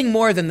nothing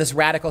more than this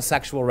radical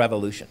sexual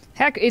revolution.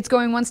 Heck, it's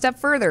going one step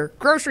further.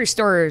 Grocery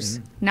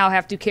stores now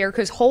have to care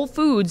because Whole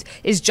Foods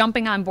is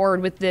jumping on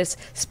board with this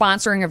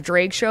sponsoring of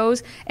drag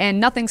shows, and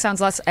nothing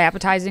sounds less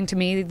appetizing to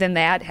me than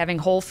that, having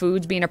Whole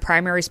Foods being a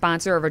primary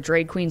sponsor of a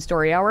drag queen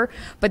story hour.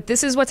 But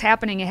this is what's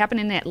happening. It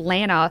happened in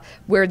Atlanta,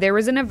 where there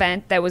was an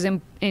event that was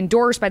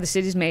endorsed by the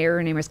city's mayor.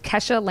 Her name is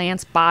Kesha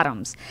Lance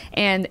Bottoms.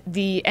 And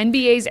the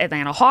NBA's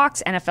Atlanta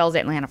Hawks, NFL's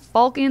Atlanta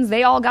Falcons,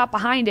 they all got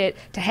behind it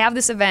to have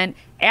this event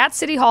at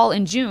City Hall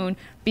in June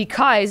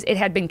because it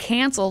had been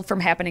canceled from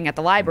happening at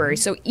the library.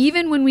 So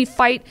even when we're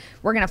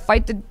going to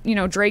fight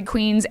the drag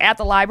queens at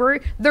the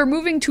library, they're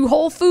moving to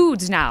Whole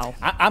Foods now.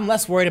 I'm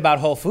less worried about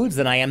Whole Foods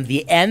than I am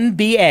the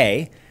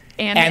NBA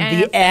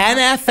and the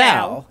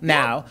NFL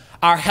now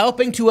are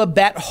helping to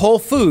abet Whole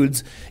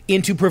Foods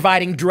into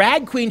providing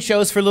drag queen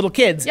shows for little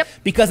kids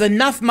because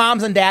enough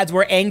moms and dads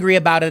were angry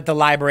about it at the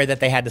library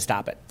that they had to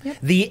stop it. Yep.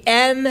 The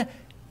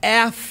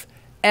NFL.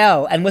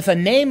 And with a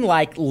name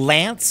like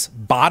Lance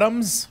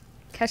Bottoms,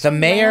 the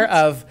mayor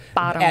of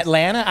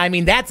Atlanta, I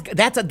mean,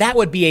 that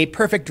would be a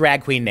perfect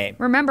drag queen name.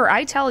 Remember,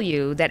 I tell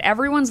you that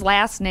everyone's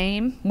last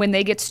name, when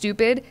they get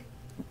stupid,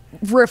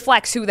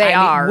 reflects who they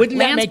are.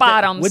 Lance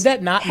Bottoms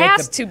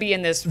has to be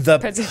in this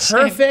position.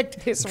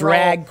 Perfect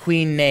drag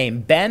queen name,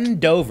 Ben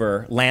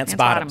Dover Lance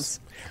Bottoms.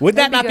 Would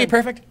that not be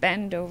perfect?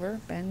 Bend over.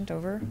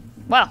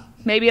 Well,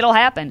 maybe it'll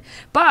happen.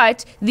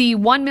 But the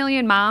 1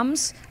 million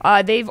moms,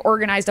 they've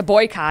organized a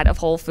boycott of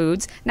Whole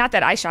Foods. Not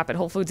that I shop at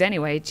Whole Foods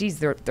anyway. Geez,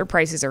 their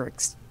prices are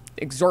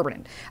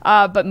exorbitant.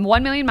 But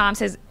 1 million moms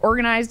has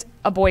organized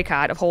a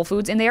boycott of Whole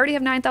Foods, and they already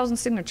have 9,000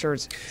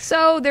 signatures.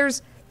 So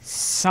there's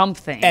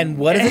something. And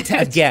what does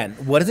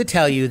it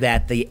tell you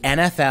that the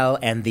NFL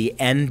and the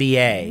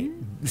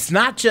NBA, it's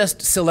not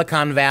just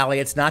Silicon Valley,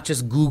 it's not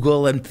just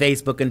Google and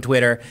Facebook and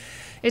Twitter.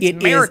 It's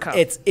America.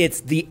 It's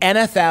the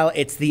NFL.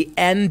 It's the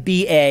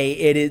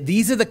NBA.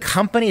 These are the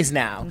companies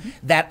now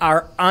that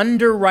are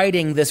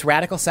underwriting this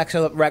radical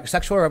sexual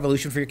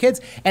revolution for your kids,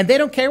 and they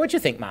don't care what you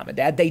think, Mom and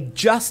Dad. They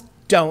just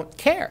don't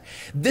care.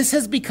 This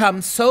has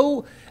become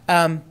so.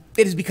 It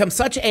has become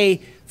such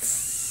a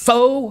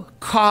faux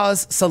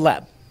cause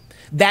celeb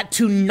that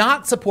to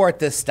not support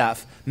this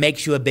stuff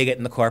makes you a bigot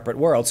in the corporate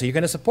world, so you're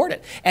going to support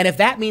it. And if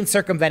that means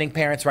circumventing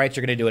parents' rights,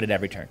 you're going to do it at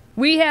every turn.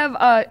 We have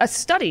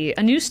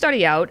a new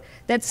study out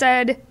that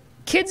said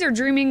kids are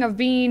dreaming of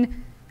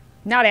being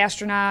not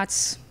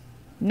astronauts,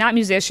 not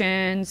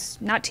musicians,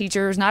 not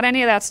teachers, not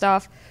any of that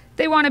stuff.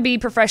 They want to be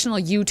professional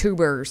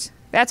YouTubers.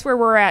 That's where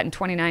we're at in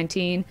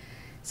 2019.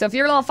 So if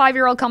your little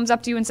 5-year-old comes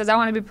up to you and says, I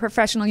want to be a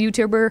professional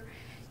YouTuber,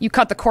 you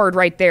cut the cord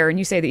right there and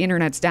you say the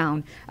internet's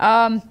down.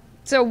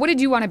 So what did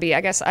you want to be?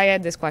 I guess I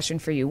had this question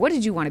for you. What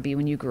did you want to be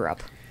when you grew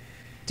up?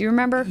 Do you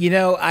remember? You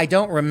know, I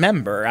don't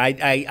remember.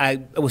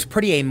 I was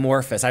pretty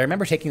amorphous. I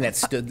remember taking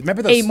that.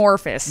 Remember those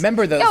amorphous?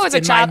 Remember those? No, as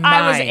a child,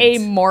 I was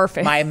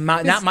amorphous.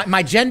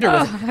 My gender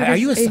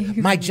was.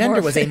 My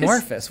gender was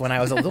amorphous when I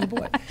was a little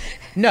boy.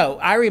 No,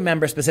 I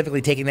remember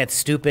specifically taking that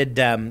stupid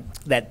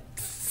that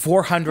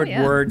 400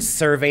 word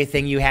survey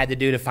thing you had to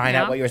do to find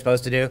out what you were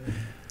supposed to do.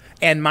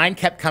 And mine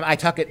kept coming. I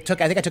think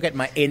I took it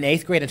in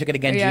 8th grade. I took it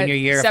again junior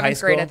year of high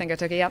school. 7th grade, I think I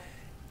took it. Yep.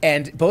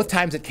 And both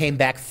times it came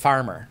back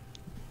farmer.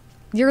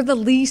 You're the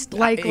least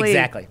likely.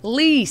 Exactly.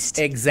 Least.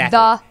 Exactly.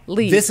 The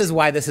least. This is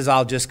why this is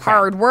all just crap.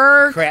 Hard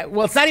work. Crap.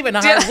 Well, it's not even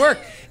hard work.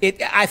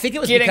 I think it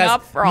was Getting because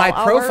up for my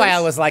all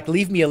profile hours. was like,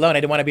 leave me alone. I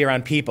didn't want to be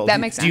around people. That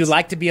makes sense. Do you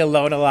like to be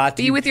alone a lot?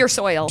 Be with your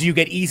soil. Do you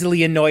get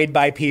easily annoyed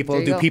by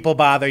people? Do people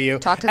bother you?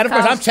 Talk to and the of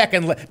course, cows. I'm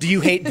checking. Do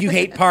you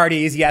hate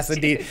parties? Yes,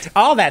 indeed.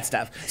 All that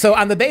stuff. So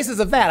on the basis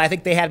of that, I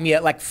think they had me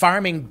at like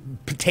farming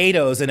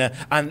potatoes on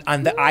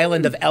the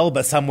island of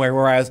Elba somewhere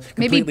where I was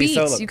completely maybe beets.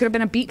 solo. You could have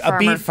been a beet farmer. A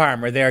beet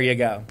farmer. There you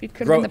go. It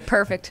could have been the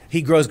perfect.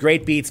 He grows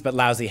great beets, but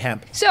lousy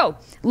hemp. So,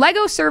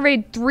 Lego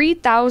surveyed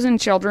 3,000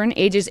 children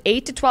ages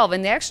 8 to 12,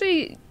 and they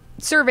actually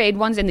surveyed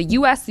ones in the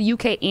U.S., the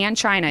U.K., and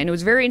China, and it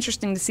was very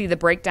interesting to see the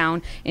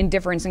breakdown in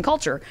difference in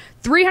culture.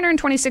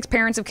 326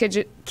 parents of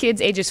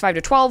kids ages 5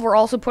 to 12 were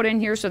also put in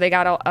here, so they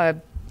got,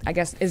 I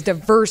guess, as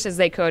diverse as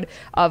they could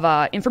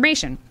of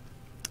information.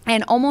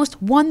 And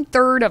almost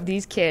 1/3 of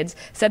these kids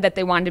said that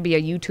they wanted to be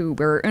a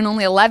YouTuber, and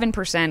only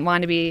 11%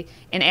 wanted to be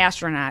an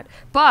astronaut.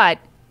 But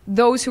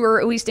those who are,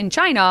 at least in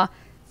China,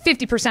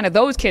 50% of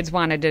those kids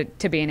wanted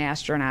to be an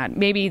astronaut.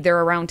 Maybe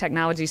they're around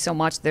technology so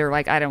much they're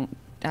like, I don't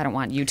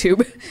want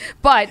YouTube.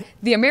 But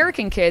the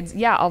American kids, a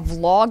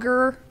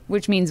vlogger,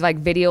 which means like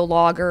video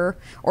logger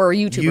or a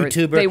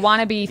YouTuber. They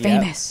want to be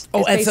famous.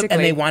 Oh, and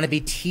they want to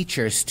be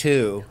teachers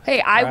too. Hey,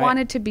 I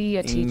wanted to be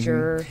a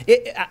teacher.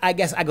 I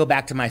guess I go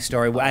back to my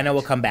story. I know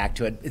we'll come back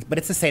to it, but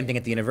it's the same thing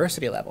at the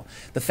university level.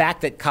 The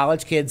fact that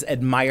college kids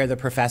admire the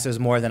professors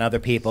more than other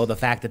people, the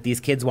fact that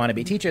these kids want to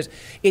be teachers,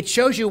 it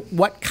shows you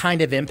what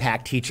kind of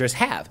impact teachers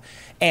have.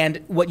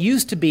 And what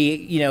used to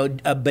be,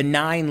 a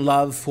benign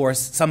love for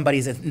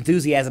somebody's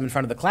enthusiasm in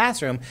front of the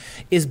classroom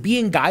is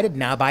being guided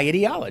now by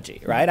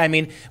ideology, right? I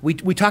mean, we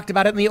talked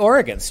about it in the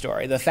Oregon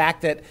story, the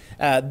fact that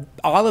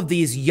all of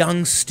these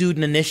young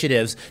student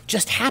initiatives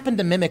just happen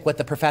to mimic what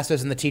the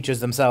professors and the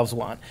teachers themselves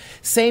want.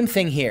 Same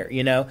thing here,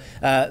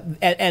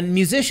 and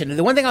musician.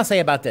 The one thing I'll say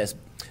about this,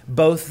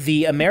 both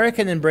the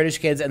American and British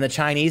kids and the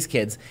Chinese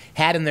kids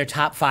had in their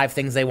top 5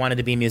 things they wanted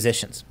to be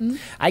musicians. Mm-hmm.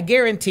 I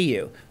guarantee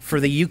you, for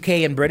the UK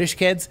and British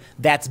kids,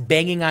 that's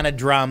banging on a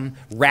drum,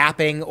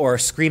 rapping, or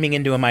screaming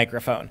into a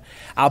microphone.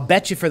 I'll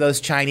bet you for those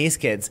Chinese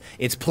kids,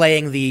 it's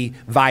playing the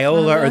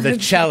viola or the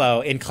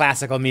cello in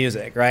classical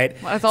music, right?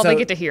 Well, that's all they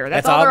get to hear.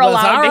 That's all they're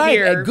allowed to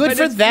hear. Good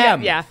for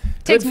them. Yeah.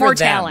 Takes more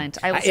talent,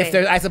 I would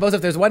say. I suppose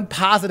if there's one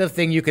positive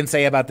thing you can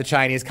say about the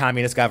Chinese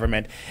Communist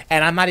government,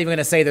 and I'm not even going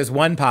to say there's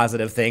one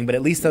positive thing, but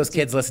at least those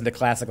kids listen to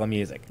classical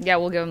music. Yeah,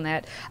 we'll give them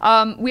that.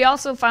 We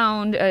also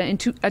found in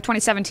a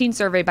 2017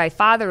 survey by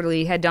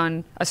Fatherly had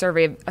done a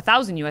survey of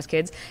 1,000 U.S.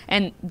 kids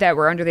and that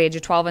were under the age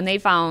of 12, and they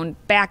found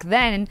back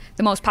then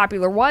the most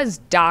popular was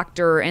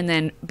doctor and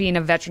then being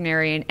a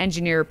veterinarian,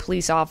 engineer,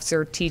 police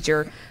officer,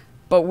 teacher.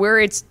 But where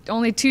it's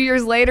only 2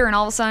 years later and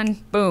all of a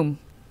sudden, boom,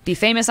 be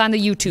famous on the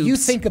YouTubes. You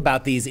think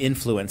about these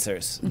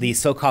influencers, these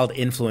so-called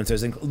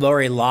influencers, and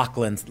Lori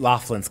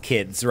Loughlin's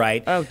kids,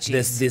 right? Oh,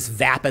 geez. This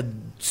vapid,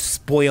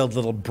 spoiled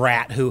little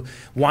brat who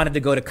wanted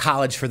to go to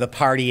college for the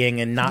partying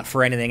and not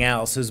for anything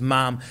else, whose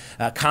mom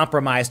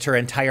compromised her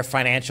entire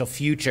financial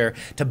future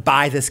to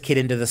buy this kid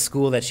into the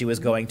school that she was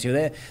going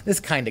to. This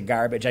kind of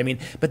garbage. I mean,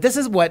 but this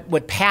is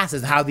what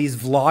passes, how these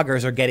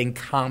vloggers are getting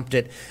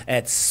comped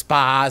at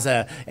spas,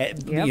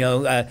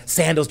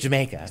 Sandals,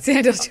 Jamaica.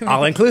 Sandals, Jamaica.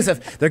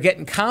 All-inclusive. They're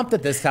getting comped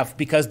at this stuff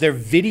because they're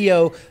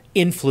video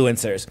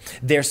influencers.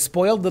 They're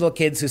spoiled little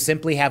kids who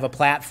simply have a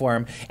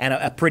platform and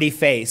a pretty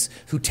face,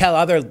 who tell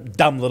other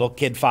dumb little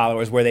kid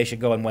followers where they should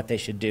go and what they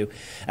should do.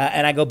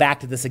 And I go back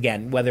to this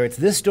again, whether it's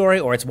this story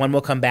or it's one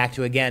we'll come back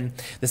to again,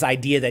 this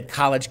idea that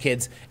college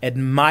kids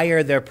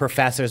admire their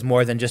professors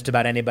more than just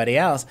about anybody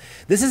else.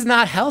 This is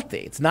not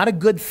healthy. It's not a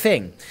good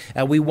thing.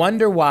 We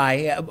wonder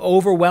why,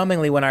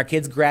 overwhelmingly, when our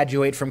kids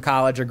graduate from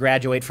college or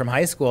graduate from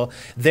high school,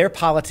 their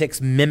politics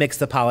mimics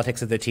the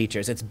politics of their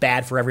teachers. It's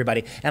bad for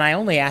everybody. And I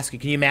only ask you,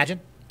 can you imagine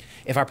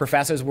if our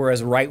professors were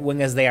as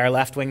right-wing as they are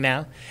left-wing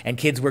now, and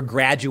kids were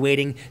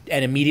graduating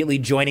and immediately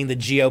joining the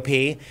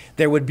GOP,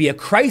 there would be a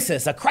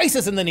crisis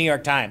in the New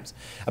York Times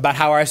about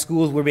how our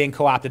schools were being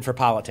co-opted for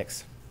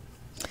politics.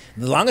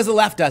 As long as the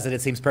left does it,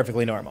 it seems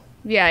perfectly normal.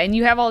 Yeah, and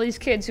you have all these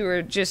kids who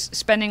are just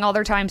spending all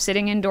their time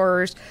sitting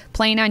indoors,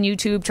 playing on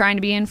YouTube, trying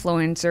to be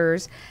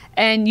influencers.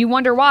 And you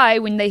wonder why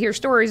when they hear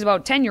stories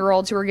about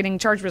 10-year-olds who are getting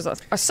charged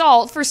with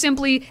assault for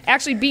simply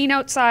actually being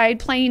outside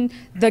playing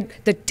the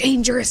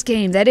dangerous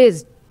game that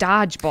is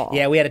dodgeball.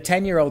 Yeah, we had a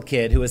 10-year-old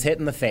kid who was hit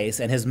in the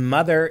face, and his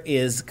mother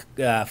is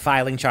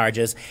filing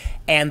charges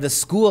and the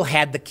school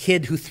had the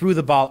kid who threw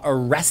the ball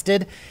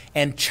arrested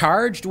and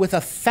charged with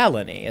a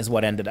felony is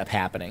what ended up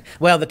happening.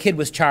 Well, the kid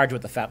was charged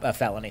with a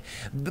felony.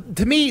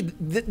 To me,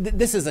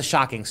 this is a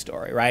shocking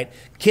story, right?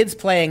 Kids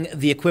playing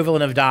the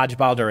equivalent of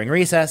dodgeball during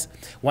recess.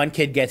 One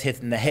kid gets hit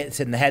in the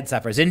head,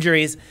 suffers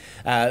injuries.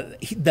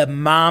 The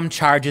mom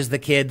charges the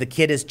kid. The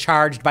kid is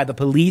charged by the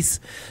police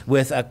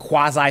with a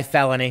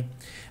quasi-felony.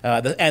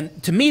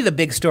 And to me, the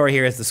big story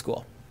here is the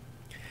school.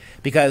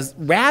 Because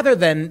rather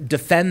than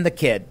defend the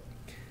kid,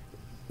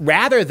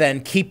 rather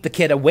than keep the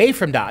kid away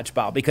from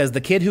dodgeball, because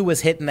the kid who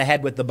was hit in the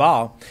head with the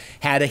ball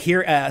had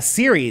a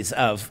series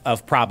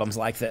of problems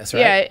like this, right?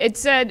 Yeah, it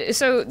said,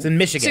 so... It's in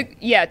Michigan.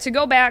 To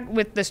go back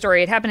with the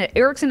story, it happened at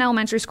Erickson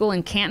Elementary School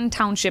in Canton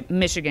Township,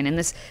 Michigan.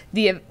 And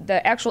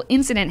the actual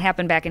incident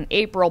happened back in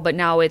April, but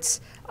now it's...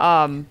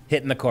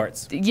 hitting the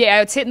courts.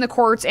 Yeah, it's hitting the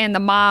courts, and the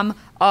mom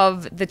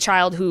of the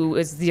child who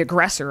is the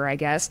aggressor, I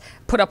guess,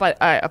 put up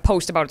a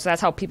post about it, so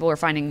that's how people are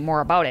finding more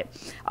about it.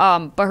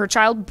 But her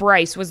child,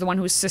 Bryce, was the one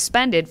who was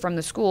suspended from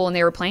the school, and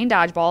they were playing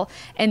dodgeball,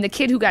 and the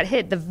kid who got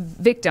hit, the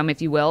victim,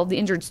 if you will, the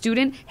injured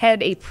student,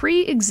 had a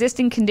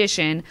pre-existing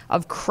condition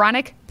of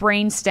chronic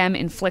brainstem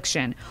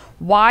infliction.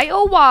 Why,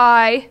 oh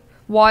why...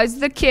 was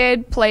the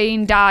kid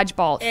playing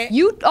dodgeball?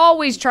 You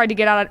always tried to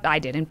get out of... I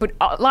didn't, but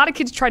a lot of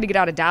kids tried to get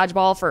out of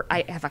dodgeball for,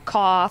 I have a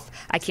cough,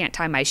 I can't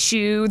tie my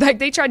shoe. Like,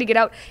 they tried to get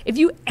out. If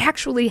you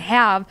actually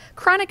have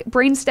chronic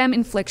brainstem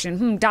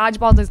infliction,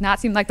 dodgeball does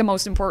not seem like the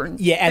most important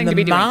thing to be doing. Yeah, and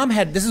the mom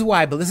had... This is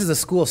why, but this is a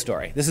school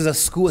story. This is a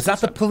school... It's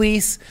not the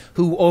police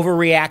who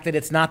overreacted.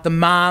 It's not the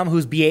mom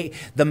who's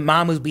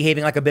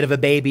behaving like a bit of a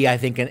baby, I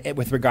think,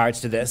 with regards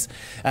to this.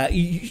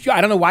 I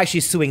don't know why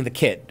she's suing the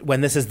kid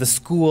when this is the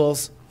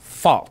school's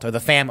fault or the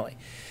family.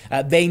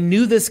 They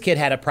knew this kid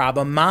had a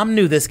problem. Mom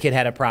knew this kid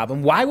had a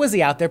problem. Why was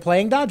he out there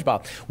playing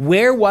dodgeball?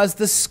 Where was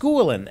the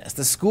school in this?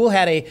 The school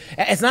had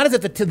it's not as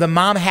if the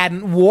mom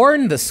hadn't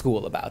warned the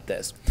school about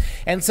this.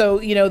 And so,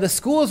 the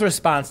school's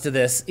response to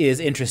this is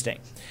interesting.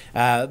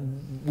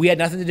 We had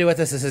nothing to do with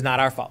this. This is not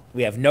our fault.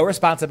 We have no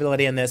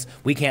responsibility in this.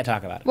 We can't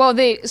talk about it. Well,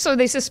 they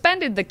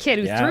suspended the kid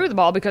who threw the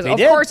ball because, of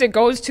course, it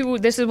goes to,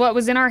 this is what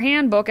was in our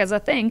handbook as a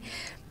thing.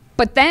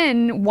 But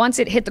then once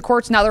it hit the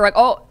courts, now they're like,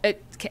 oh,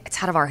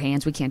 it's out of our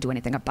hands. We can't do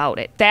anything about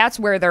it. That's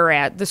where they're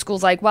at. The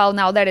school's like, well,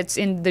 now that it's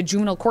in the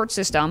juvenile court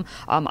system,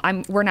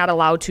 we're not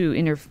allowed to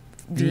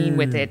intervene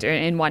with it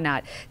and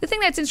whatnot. The thing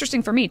that's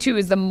interesting for me, too,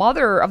 is the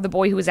mother of the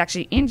boy who was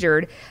actually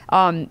injured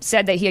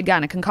said that he had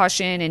gotten a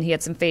concussion and he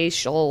had some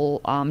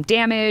facial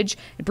damage,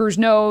 a bruised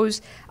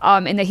nose,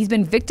 and that he's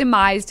been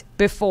victimized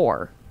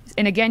before.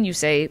 And again, you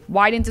say,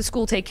 why didn't the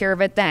school take care of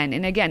it then?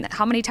 And again,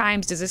 how many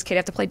times does this kid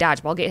have to play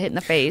dodgeball, get hit in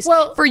the face,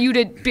 for you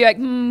to be like,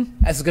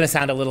 This is going to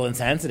sound a little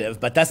insensitive,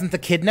 but doesn't the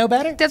kid know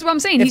better? That's what I'm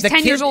saying. He's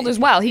 10 years old as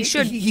well. He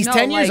should He's know,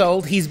 10 years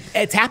old.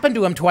 It's happened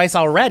to him twice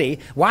already.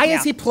 Why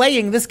is he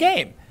playing this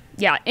game?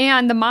 Yeah,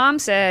 and the mom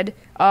said,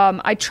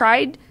 I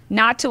tried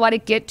not to let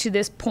it get to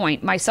this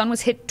point. My son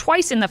was hit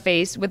twice in the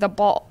face with a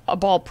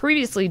ball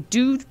previously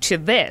due to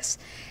this.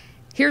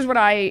 Here's what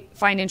I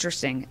find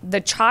interesting.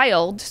 The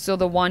child, so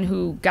the one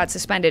who got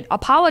suspended,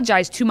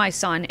 apologized to my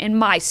son, and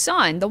my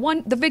son,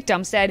 the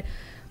victim, said,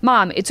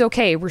 Mom, it's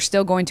okay. We're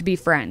still going to be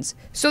friends.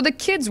 So the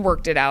kids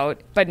worked it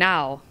out, but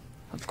now,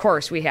 of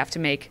course, we have to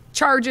make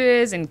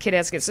charges, and kid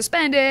has to get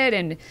suspended,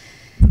 and...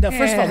 No,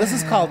 first of all, this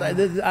is called,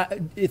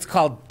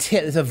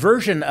 it's a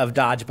version of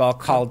dodgeball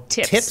called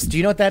Tips. Do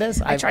you know what that is?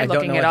 I tried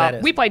looking it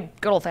up. We played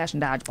good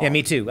old-fashioned dodgeball. Yeah,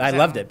 me too. I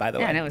loved it, by the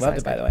way. Yeah, loved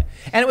it, by the way.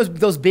 And it was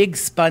those big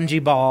spongy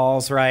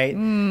balls, right?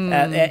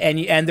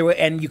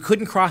 And you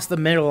couldn't cross the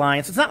middle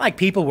line. So it's not like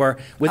people were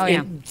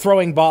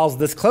throwing balls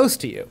this close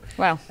to you.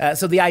 Wow.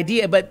 So the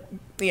idea, but...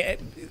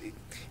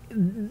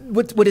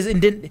 What is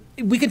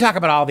we can talk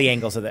about all the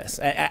angles of this.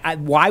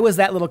 Why was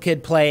that little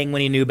kid playing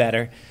when he knew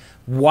better?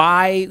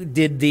 Why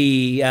did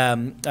the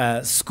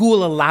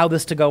school allow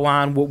this to go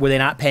on? Were they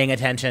not paying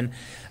attention?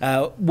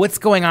 What's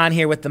going on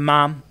here with the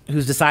mom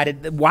who's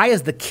decided? Why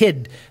is the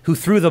kid who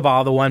threw the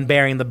ball the one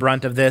bearing the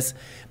brunt of this?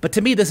 But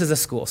to me, this is a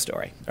school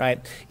story, right?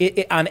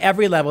 On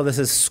every level, this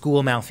is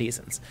school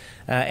malfeasance.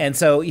 And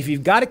so if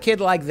you've got a kid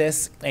like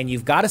this and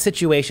you've got a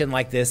situation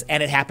like this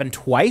and it happened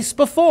twice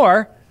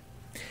before,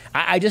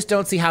 I just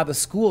don't see how the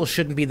school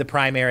shouldn't be the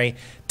primary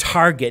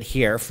target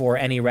here for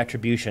any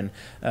retribution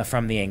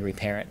from the angry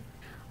parent.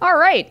 All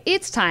right,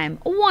 it's time,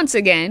 once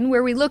again,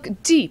 where we look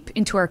deep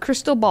into our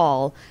crystal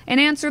ball and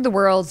answer the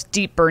world's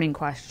deep burning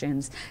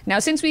questions. Now,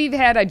 since we've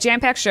had a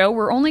jam-packed show,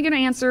 we're only going to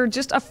answer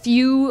just a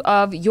few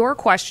of your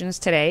questions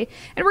today.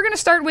 And we're going to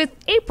start with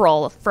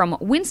April from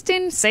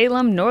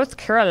Winston-Salem, North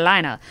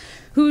Carolina,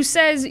 who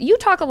says, you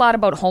talk a lot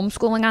about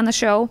homeschooling on the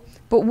show,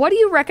 but what do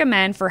you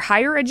recommend for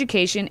higher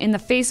education in the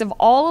face of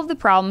all of the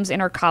problems in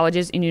our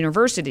colleges and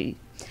universities?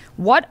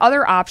 What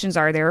other options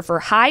are there for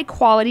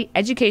high-quality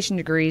education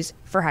degrees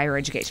for higher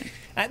education?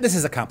 This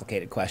is a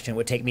complicated question. It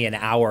would take me an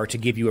hour to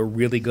give you a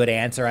really good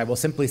answer. I will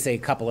simply say a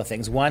couple of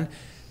things. One,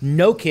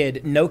 no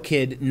kid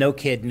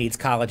needs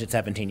college at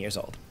 17 years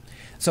old.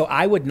 So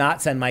I would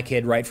not send my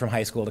kid right from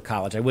high school to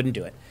college. I wouldn't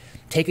do it.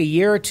 take a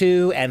year or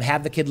two and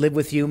have the kid live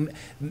with you,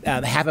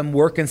 have him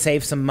work and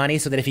save some money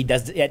so that if he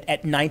does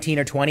at 19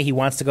 or 20, he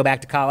wants to go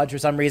back to college for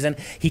some reason,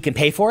 he can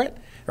pay for it,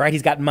 right?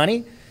 He's got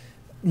money.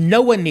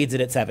 No one needs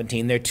it at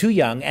 17. They're too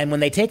young. And when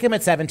they take him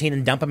at 17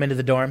 and dump him into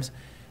the dorms,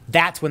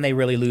 that's when they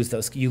really lose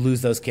those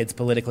kids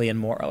politically and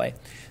morally.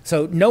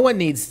 So no one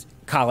needs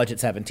college at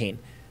 17.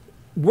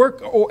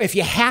 Work, or if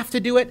you have to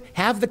do it,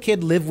 have the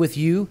kid live with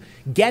you.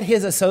 Get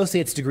his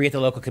associate's degree at the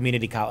local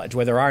community college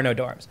where there are no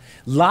dorms.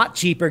 Lot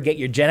cheaper. Get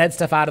your gen ed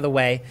stuff out of the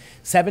way.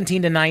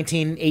 17 to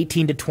 19,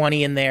 18 to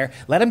 20 in there.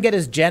 Let him get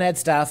his gen ed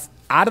stuff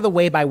out of the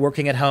way by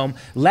working at home.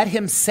 Let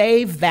him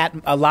save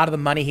a lot of the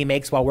money he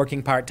makes while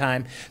working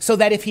part-time so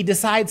that if he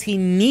decides he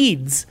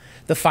needs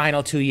the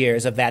final 2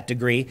 years of that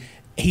degree,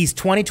 he's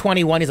 20,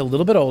 21, he's a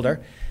little bit older.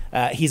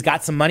 He's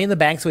got some money in the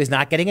bank, so he's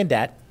not getting in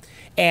debt.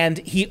 And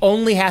he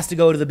only has to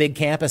go to the big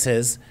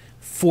campuses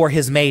for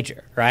his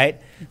major,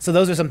 right? So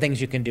those are some things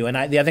you can do. And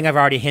the other thing I've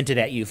already hinted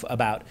at you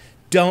about,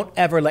 don't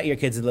ever let your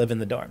kids live in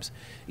the dorms.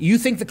 You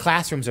think the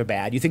classrooms are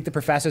bad. You think the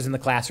professors in the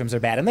classrooms are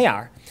bad, and they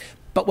are.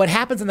 But what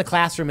happens in the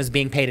classroom is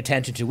being paid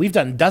attention to. We've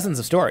done dozens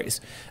of stories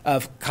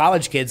of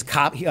college kids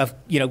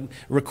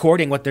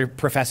recording what their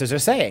professors are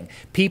saying.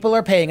 People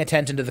are paying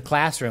attention to the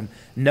classroom.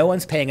 No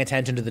one's paying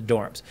attention to the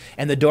dorms.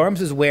 And the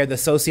dorms is where the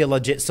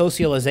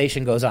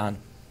socialization goes on.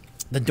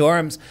 The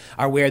dorms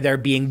are where they're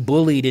being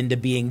bullied into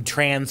being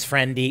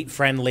trans-friendly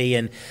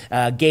and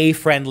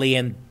gay-friendly,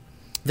 and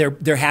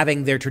they're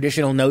having their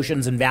traditional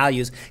notions and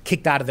values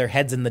kicked out of their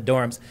heads in the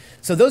dorms.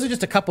 So those are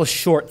just a couple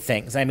short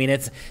things. I mean,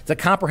 it's a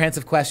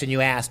comprehensive question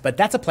you asked, but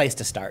that's a place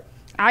to start.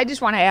 I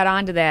just want to add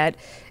on to that,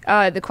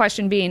 the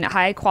question being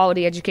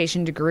high-quality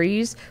education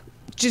degrees.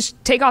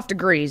 Just take off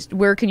degrees.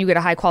 Where can you get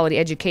a high-quality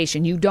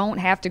education? You don't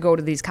have to go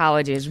to these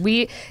colleges.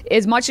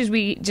 As much as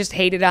we just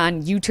hated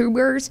on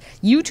YouTubers,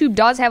 YouTube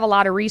does have a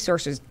lot of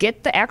resources.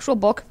 Get the actual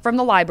book from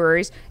the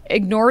libraries.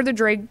 Ignore the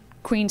drag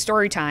queen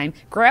story time.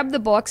 Grab the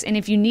books, and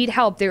if you need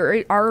help,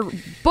 there are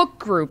book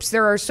groups.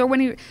 There are so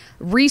many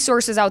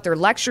resources out there,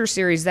 lecture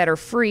series that are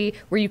free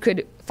where you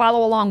could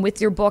follow along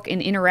with your book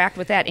and interact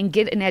with that and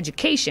get an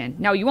education.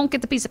 Now, you won't get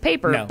the piece of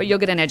paper, but you'll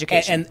get an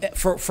education. And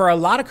for a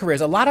lot of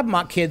careers, a lot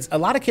of kids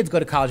go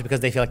to college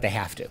because they feel like they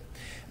have to.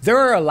 There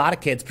are a lot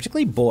of kids,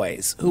 particularly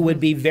boys, who would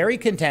be very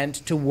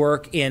content to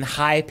work in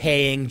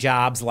high-paying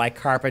jobs like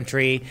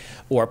carpentry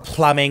or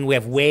plumbing. We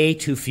have way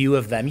too few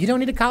of them. You don't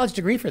need a college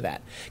degree for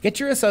that.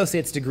 Get your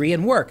associate's degree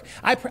and work.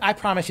 I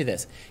promise you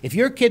this. If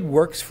your kid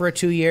works for a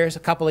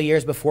couple of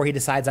years before he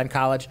decides on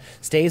college,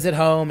 stays at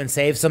home and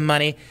saves some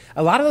money,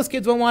 a lot of those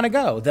kids won't want to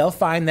go. They'll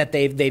find that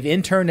they've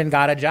interned and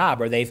got a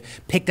job, or they've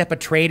picked up a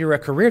trade or a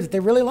career that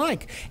they really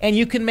like, and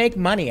you can make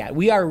money at.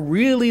 We are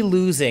really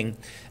losing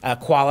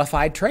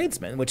qualified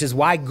tradesmen, which is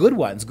why good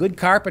ones, good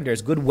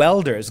carpenters, good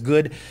welders,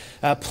 good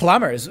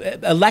plumbers,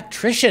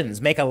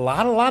 electricians make a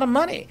lot of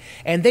money.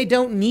 And they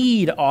don't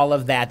need all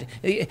of that.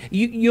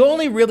 You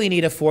only really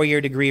need a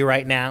 4-year degree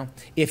right now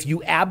if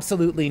you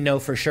absolutely know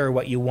for sure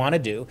what you want to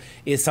do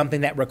is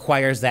something that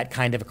requires that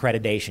kind of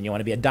accreditation. You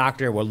want to be a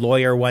doctor or a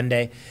lawyer one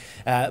day.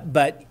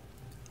 And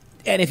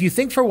if you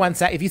think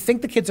if you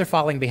think the kids are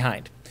falling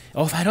behind,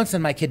 if I don't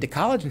send my kid to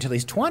college until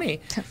he's 20,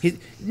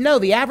 no,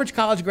 the average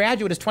college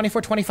graduate is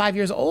 24, 25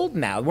 years old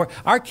now.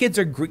 Our kids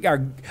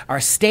are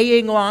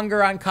staying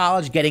longer on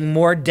college, getting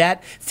more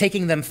debt. It's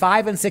taking them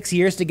 5 and 6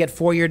 years to get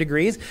 4-year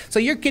degrees. So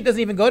your kid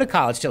doesn't even go to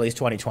college till he's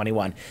 20,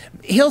 21.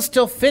 He'll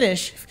still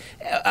finish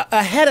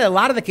ahead of a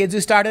lot of the kids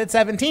who started at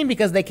 17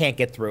 because they can't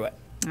get through it.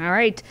 All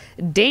right.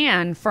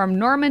 Dan from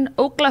Norman,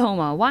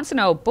 Oklahoma wants to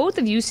know, both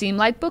of you seem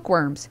like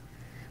bookworms.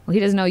 Well, he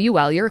doesn't know you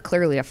well. You're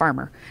clearly a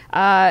farmer.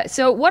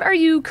 So what are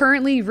you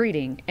currently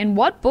reading? And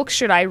what books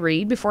should I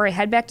read before I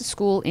head back to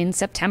school in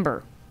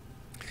September?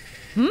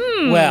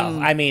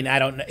 Well, I mean, I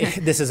don't know.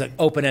 This is an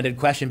open-ended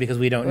question because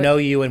we don't know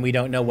you and we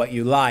don't know what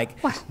you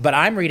like. Wow. But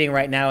I'm reading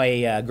right now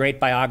a great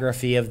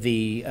biography of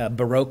the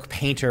Baroque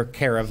painter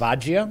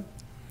Caravaggio.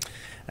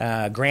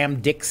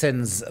 Graham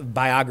Dixon's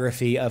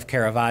biography of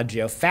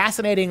Caravaggio.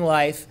 Fascinating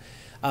life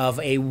of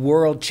a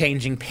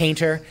world-changing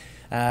painter.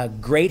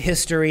 Great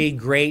history,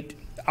 great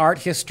art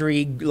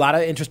history, a lot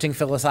of interesting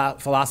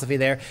philosophy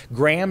there.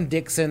 Graham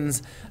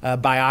Dixon's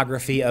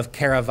biography of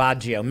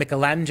Caravaggio,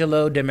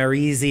 Michelangelo de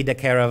Merisi de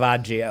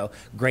Caravaggio,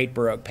 great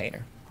Baroque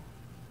painter.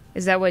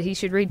 Is that what he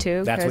should read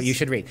too? That's what you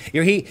should read.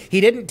 He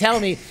didn't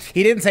tell me,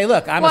 he didn't say,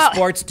 look, I'm a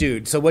sports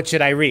dude, so what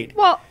should I read?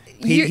 Well,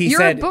 he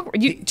said, a book.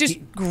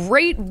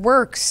 Great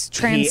works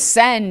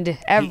transcend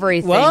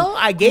everything.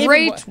 I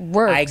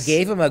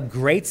gave him a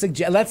great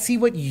suggestion. Let's see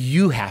what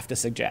you have to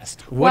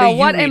suggest.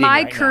 What am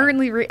I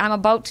currently reading? I'm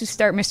about to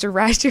start Mr.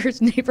 Rogers'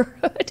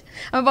 Neighborhood.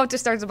 I'm about to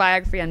start the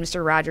biography on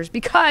Mr. Rogers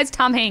because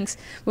Tom Hanks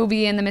will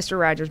be in the Mr.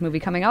 Rogers movie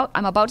coming out.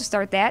 I'm about to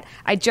start that.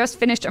 I just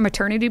finished a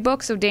maternity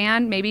book, so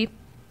Dan, maybe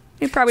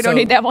you probably don't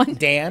need that one.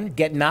 Dan,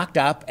 get knocked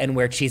up and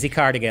wear cheesy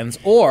cardigans,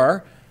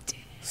 or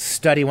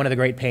study one of the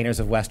great painters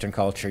of Western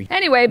culture.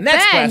 Anyway,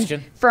 next Ben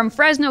question from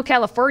Fresno,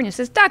 California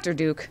says, Dr.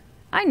 Duke,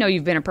 I know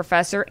you've been a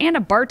professor and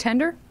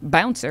a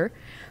bouncer,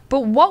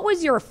 but what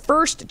was your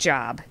first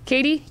job?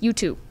 Katie, you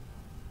too.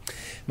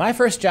 My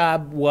first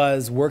job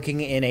was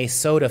working in a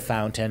soda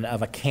fountain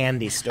of a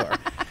candy store.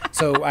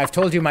 So I've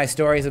told you my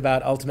stories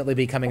about ultimately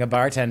becoming a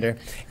bartender,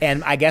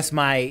 and I guess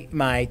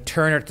my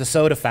turn at the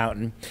soda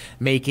fountain,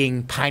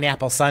 making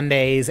pineapple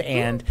sundaes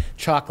and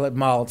chocolate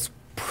malts,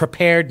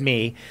 prepared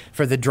me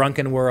for the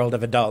drunken world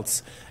of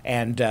adults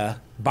and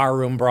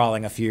barroom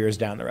brawling a few years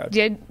down the road.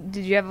 Did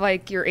you have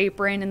like your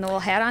apron and the little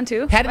hat on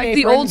too? Had an like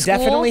apron, the old school?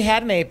 definitely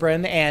had an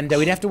apron, and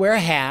we'd have to wear a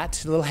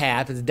hat, a little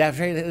hat, but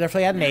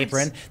definitely had an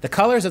apron. The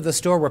colors of the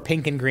store were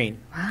pink and green,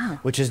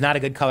 which is not a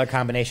good color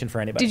combination for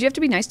anybody. Did you have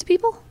to be nice to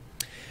people?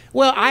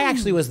 Well, I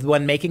actually was the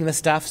one making the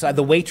stuff, so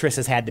the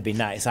waitresses had to be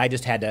nice. I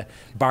just had to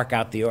bark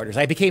out the orders.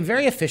 I became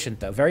very efficient,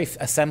 though, very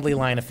assembly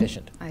line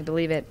efficient. I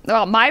believe it.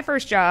 Well, my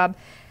first job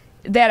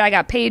that I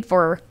got paid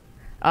for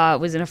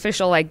was an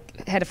official,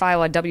 like, had to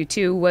file a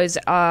W-2, was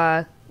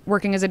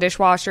working as a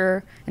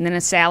dishwasher, and then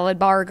a salad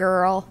bar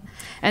girl.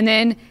 And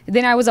then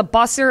I was a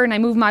busser, and I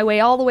moved my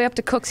way all the way up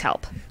to cook's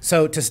help.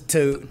 So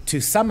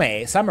to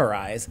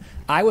summarize,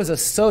 I was a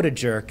soda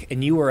jerk,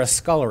 and you were a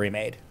scullery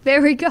maid.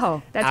 There we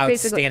go. That's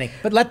outstanding. basically.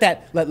 But let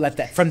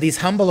that from these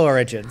humble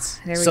origins,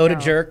 soda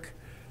jerk,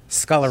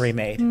 scullery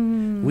maid.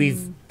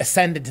 We've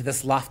ascended to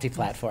this lofty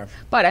platform.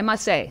 But I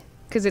must say,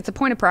 because it's a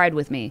point of pride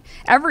with me,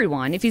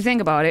 everyone, if you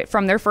think about it,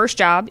 from their first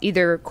job,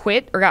 either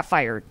quit or got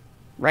fired.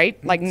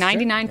 Right? Like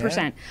 99%.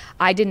 Yeah.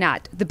 I did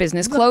not. The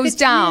business closed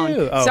down.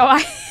 Oh. So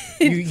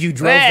you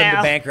drove them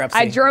to bankruptcy.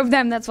 I drove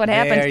them. That's what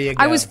happened. There you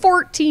go. I was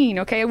 14,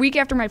 okay? A week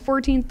after my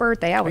 14th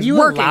birthday, I was working.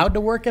 working. Are you allowed to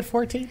work at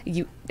 14?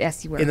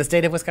 Yes, you were. In the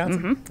state of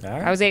Wisconsin? Mm-hmm. All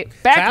right. I was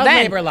 8. Back child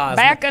then. Labor laws.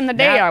 Back in the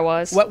day, now, I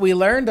was. What we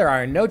learned, there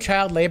are no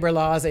child labor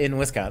laws in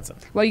Wisconsin.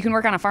 Well, you can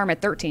work on a farm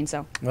at 13,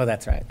 so. Well,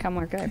 that's right. Come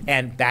work good.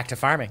 And back to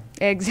farming.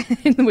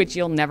 Which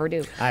you'll never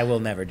do. I will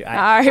never do.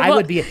 I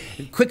would be a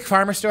quick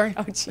farmer story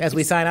as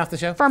we sign off the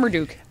show. Farmer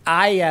Duke.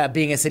 I,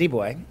 being a city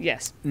boy,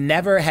 yes,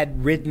 never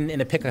had ridden in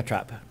a pickup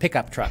truck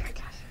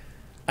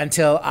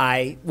until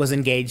I was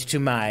engaged to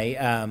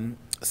my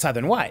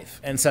southern wife.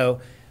 And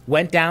so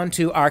went down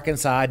to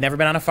Arkansas. I'd never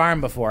been on a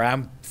farm before.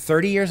 I'm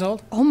 30 years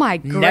old. Oh, my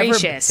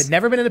gracious. Had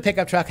never been in a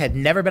pickup truck, had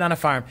never been on a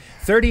farm.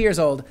 30 years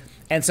old.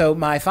 And so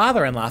my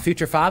father-in-law,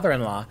 future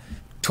father-in-law,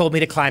 told me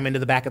to climb into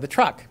the back of the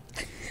truck.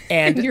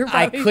 And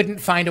I couldn't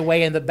find a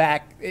way in the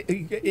back.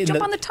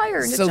 Jump on the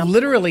tire. So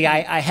literally,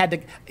 I had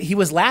to. He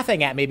was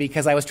laughing at me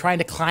because I was trying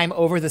to climb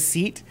over the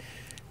seat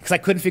because I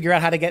couldn't figure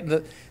out how to get in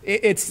the.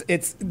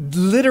 It's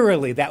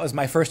literally that was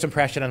my first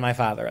impression on my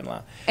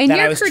father-in-law. And that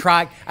I was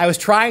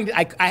trying.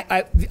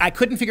 I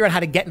couldn't figure out how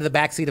to get into the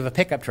back seat of a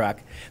pickup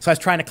truck, so I was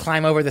trying to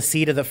climb over the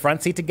seat of the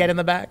front seat to get in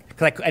the back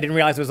because I didn't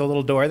realize there was a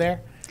little door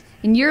there.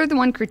 And you're the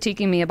one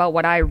critiquing me about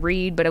what I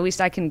read, but at least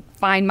I can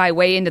find my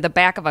way into the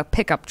back of a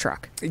pickup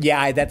truck.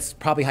 Yeah, that's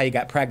probably how you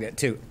got pregnant,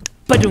 too.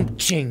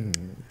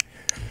 Ba-dum-ching.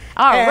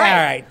 All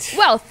right.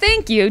 Well,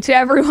 thank you to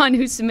everyone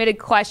who submitted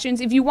questions.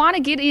 If you want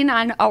to get in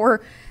on our,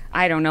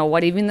 I don't know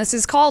what even this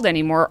is called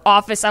anymore,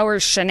 office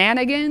hours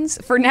shenanigans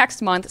for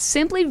next month,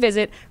 simply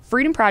visit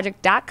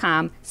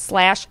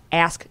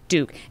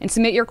freedomproject.com/askduke and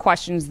submit your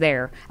questions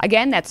there.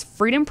 Again, that's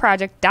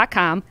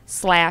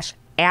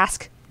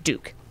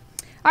freedomproject.com/askduke.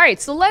 All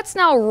right, so let's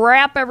now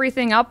wrap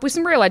everything up with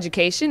some real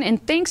education.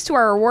 And thanks to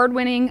our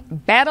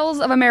award-winning Battles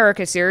of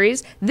America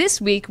series,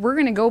 this week we're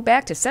going to go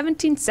back to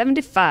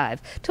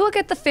 1775 to look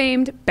at the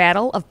famed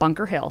Battle of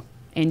Bunker Hill.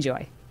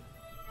 Enjoy.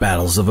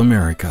 Battles of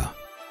America,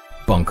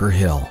 Bunker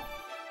Hill.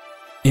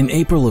 In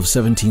April of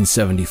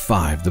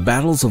 1775, the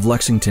battles of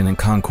Lexington and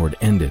Concord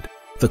ended.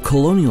 The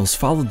colonials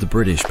followed the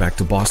British back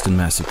to Boston,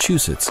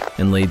 Massachusetts,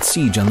 and laid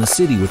siege on the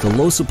city with a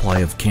low supply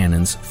of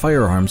cannons,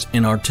 firearms,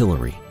 and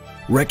artillery.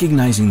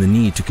 Recognizing the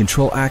need to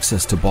control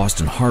access to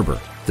Boston Harbor,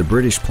 the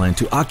British planned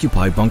to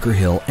occupy Bunker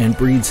Hill and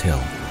Breed's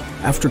Hill.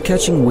 After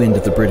catching wind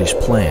of the British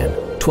plan,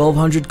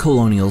 1,200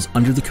 colonials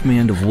under the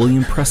command of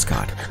William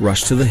Prescott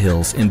rushed to the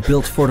hills and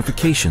built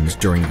fortifications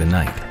during the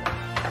night.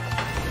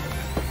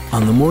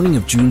 On the morning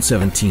of June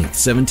 17,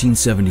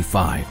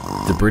 1775,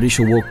 the British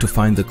awoke to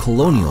find the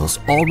colonials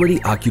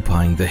already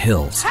occupying the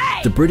hills.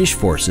 The British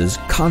forces,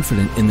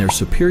 confident in their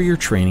superior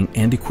training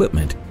and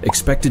equipment,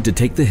 expected to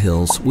take the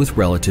hills with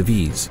relative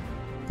ease.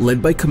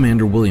 Led by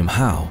Commander William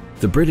Howe,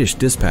 the British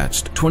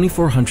dispatched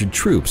 2,400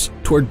 troops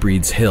toward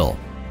Breed's Hill.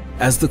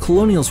 As the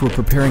colonials were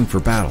preparing for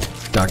battle,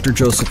 Dr.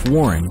 Joseph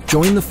Warren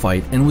joined the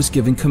fight and was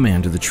given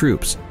command of the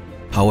troops.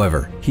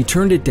 However, he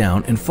turned it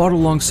down and fought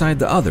alongside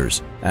the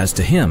others, as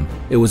to him,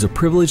 it was a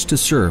privilege to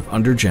serve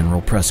under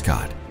General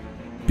Prescott.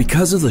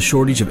 Because of the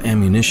shortage of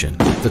ammunition,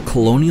 the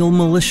colonial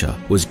militia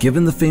was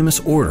given the famous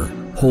order,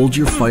 "Hold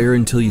your fire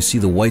until you see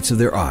the whites of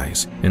their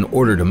eyes," in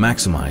order to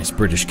maximize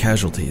British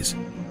casualties.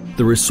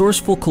 The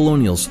resourceful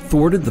colonials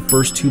thwarted the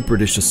first two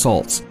British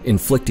assaults,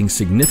 inflicting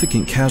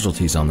significant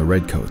casualties on the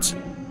Redcoats.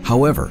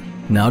 However,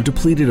 now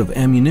depleted of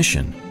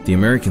ammunition, the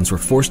Americans were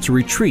forced to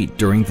retreat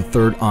during the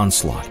third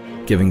onslaught,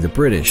 giving the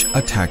British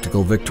a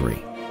tactical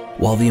victory.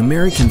 While the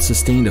Americans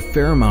sustained a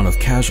fair amount of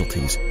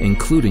casualties,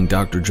 including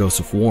Dr.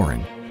 Joseph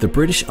Warren, the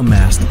British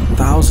amassed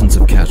thousands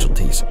of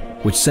casualties,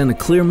 which sent a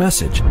clear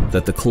message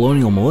that the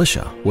colonial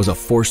militia was a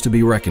force to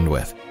be reckoned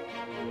with.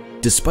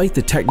 Despite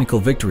the technical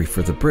victory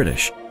for the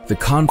British, the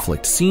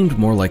conflict seemed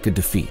more like a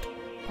defeat.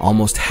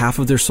 Almost half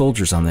of their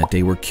soldiers on that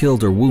day were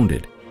killed or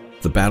wounded.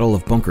 The Battle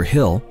of Bunker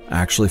Hill,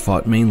 actually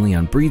fought mainly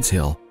on Breed's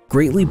Hill,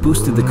 greatly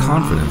boosted the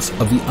confidence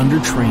of the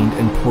undertrained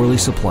and poorly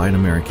supplied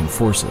American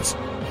forces.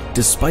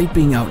 Despite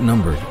being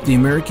outnumbered, the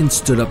Americans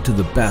stood up to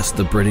the best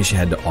the British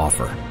had to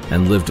offer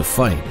and lived to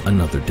fight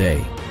another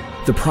day.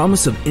 The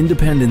promise of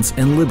independence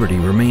and liberty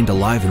remained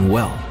alive and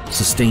well,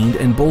 sustained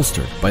and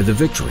bolstered by the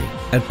victory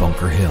at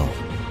Bunker Hill.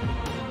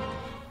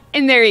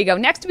 And there you go.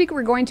 Next week,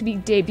 we're going to be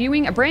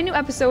debuting a brand new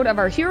episode of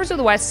our Heroes of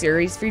the West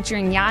series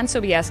featuring Jan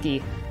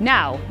Sobieski.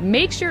 Now,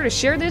 make sure to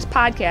share this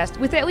podcast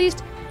with at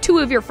least 2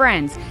 of your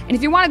friends. And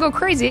if you want to go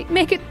crazy,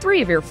 make it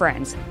 3 of your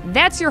friends.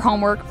 That's your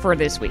homework for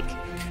this week.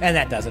 And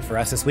that does it for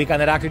us this week on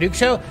The Dr. Duke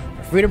Show.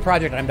 For Freedom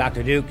Project, I'm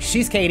Dr. Duke.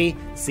 She's Katie.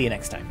 See you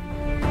next time.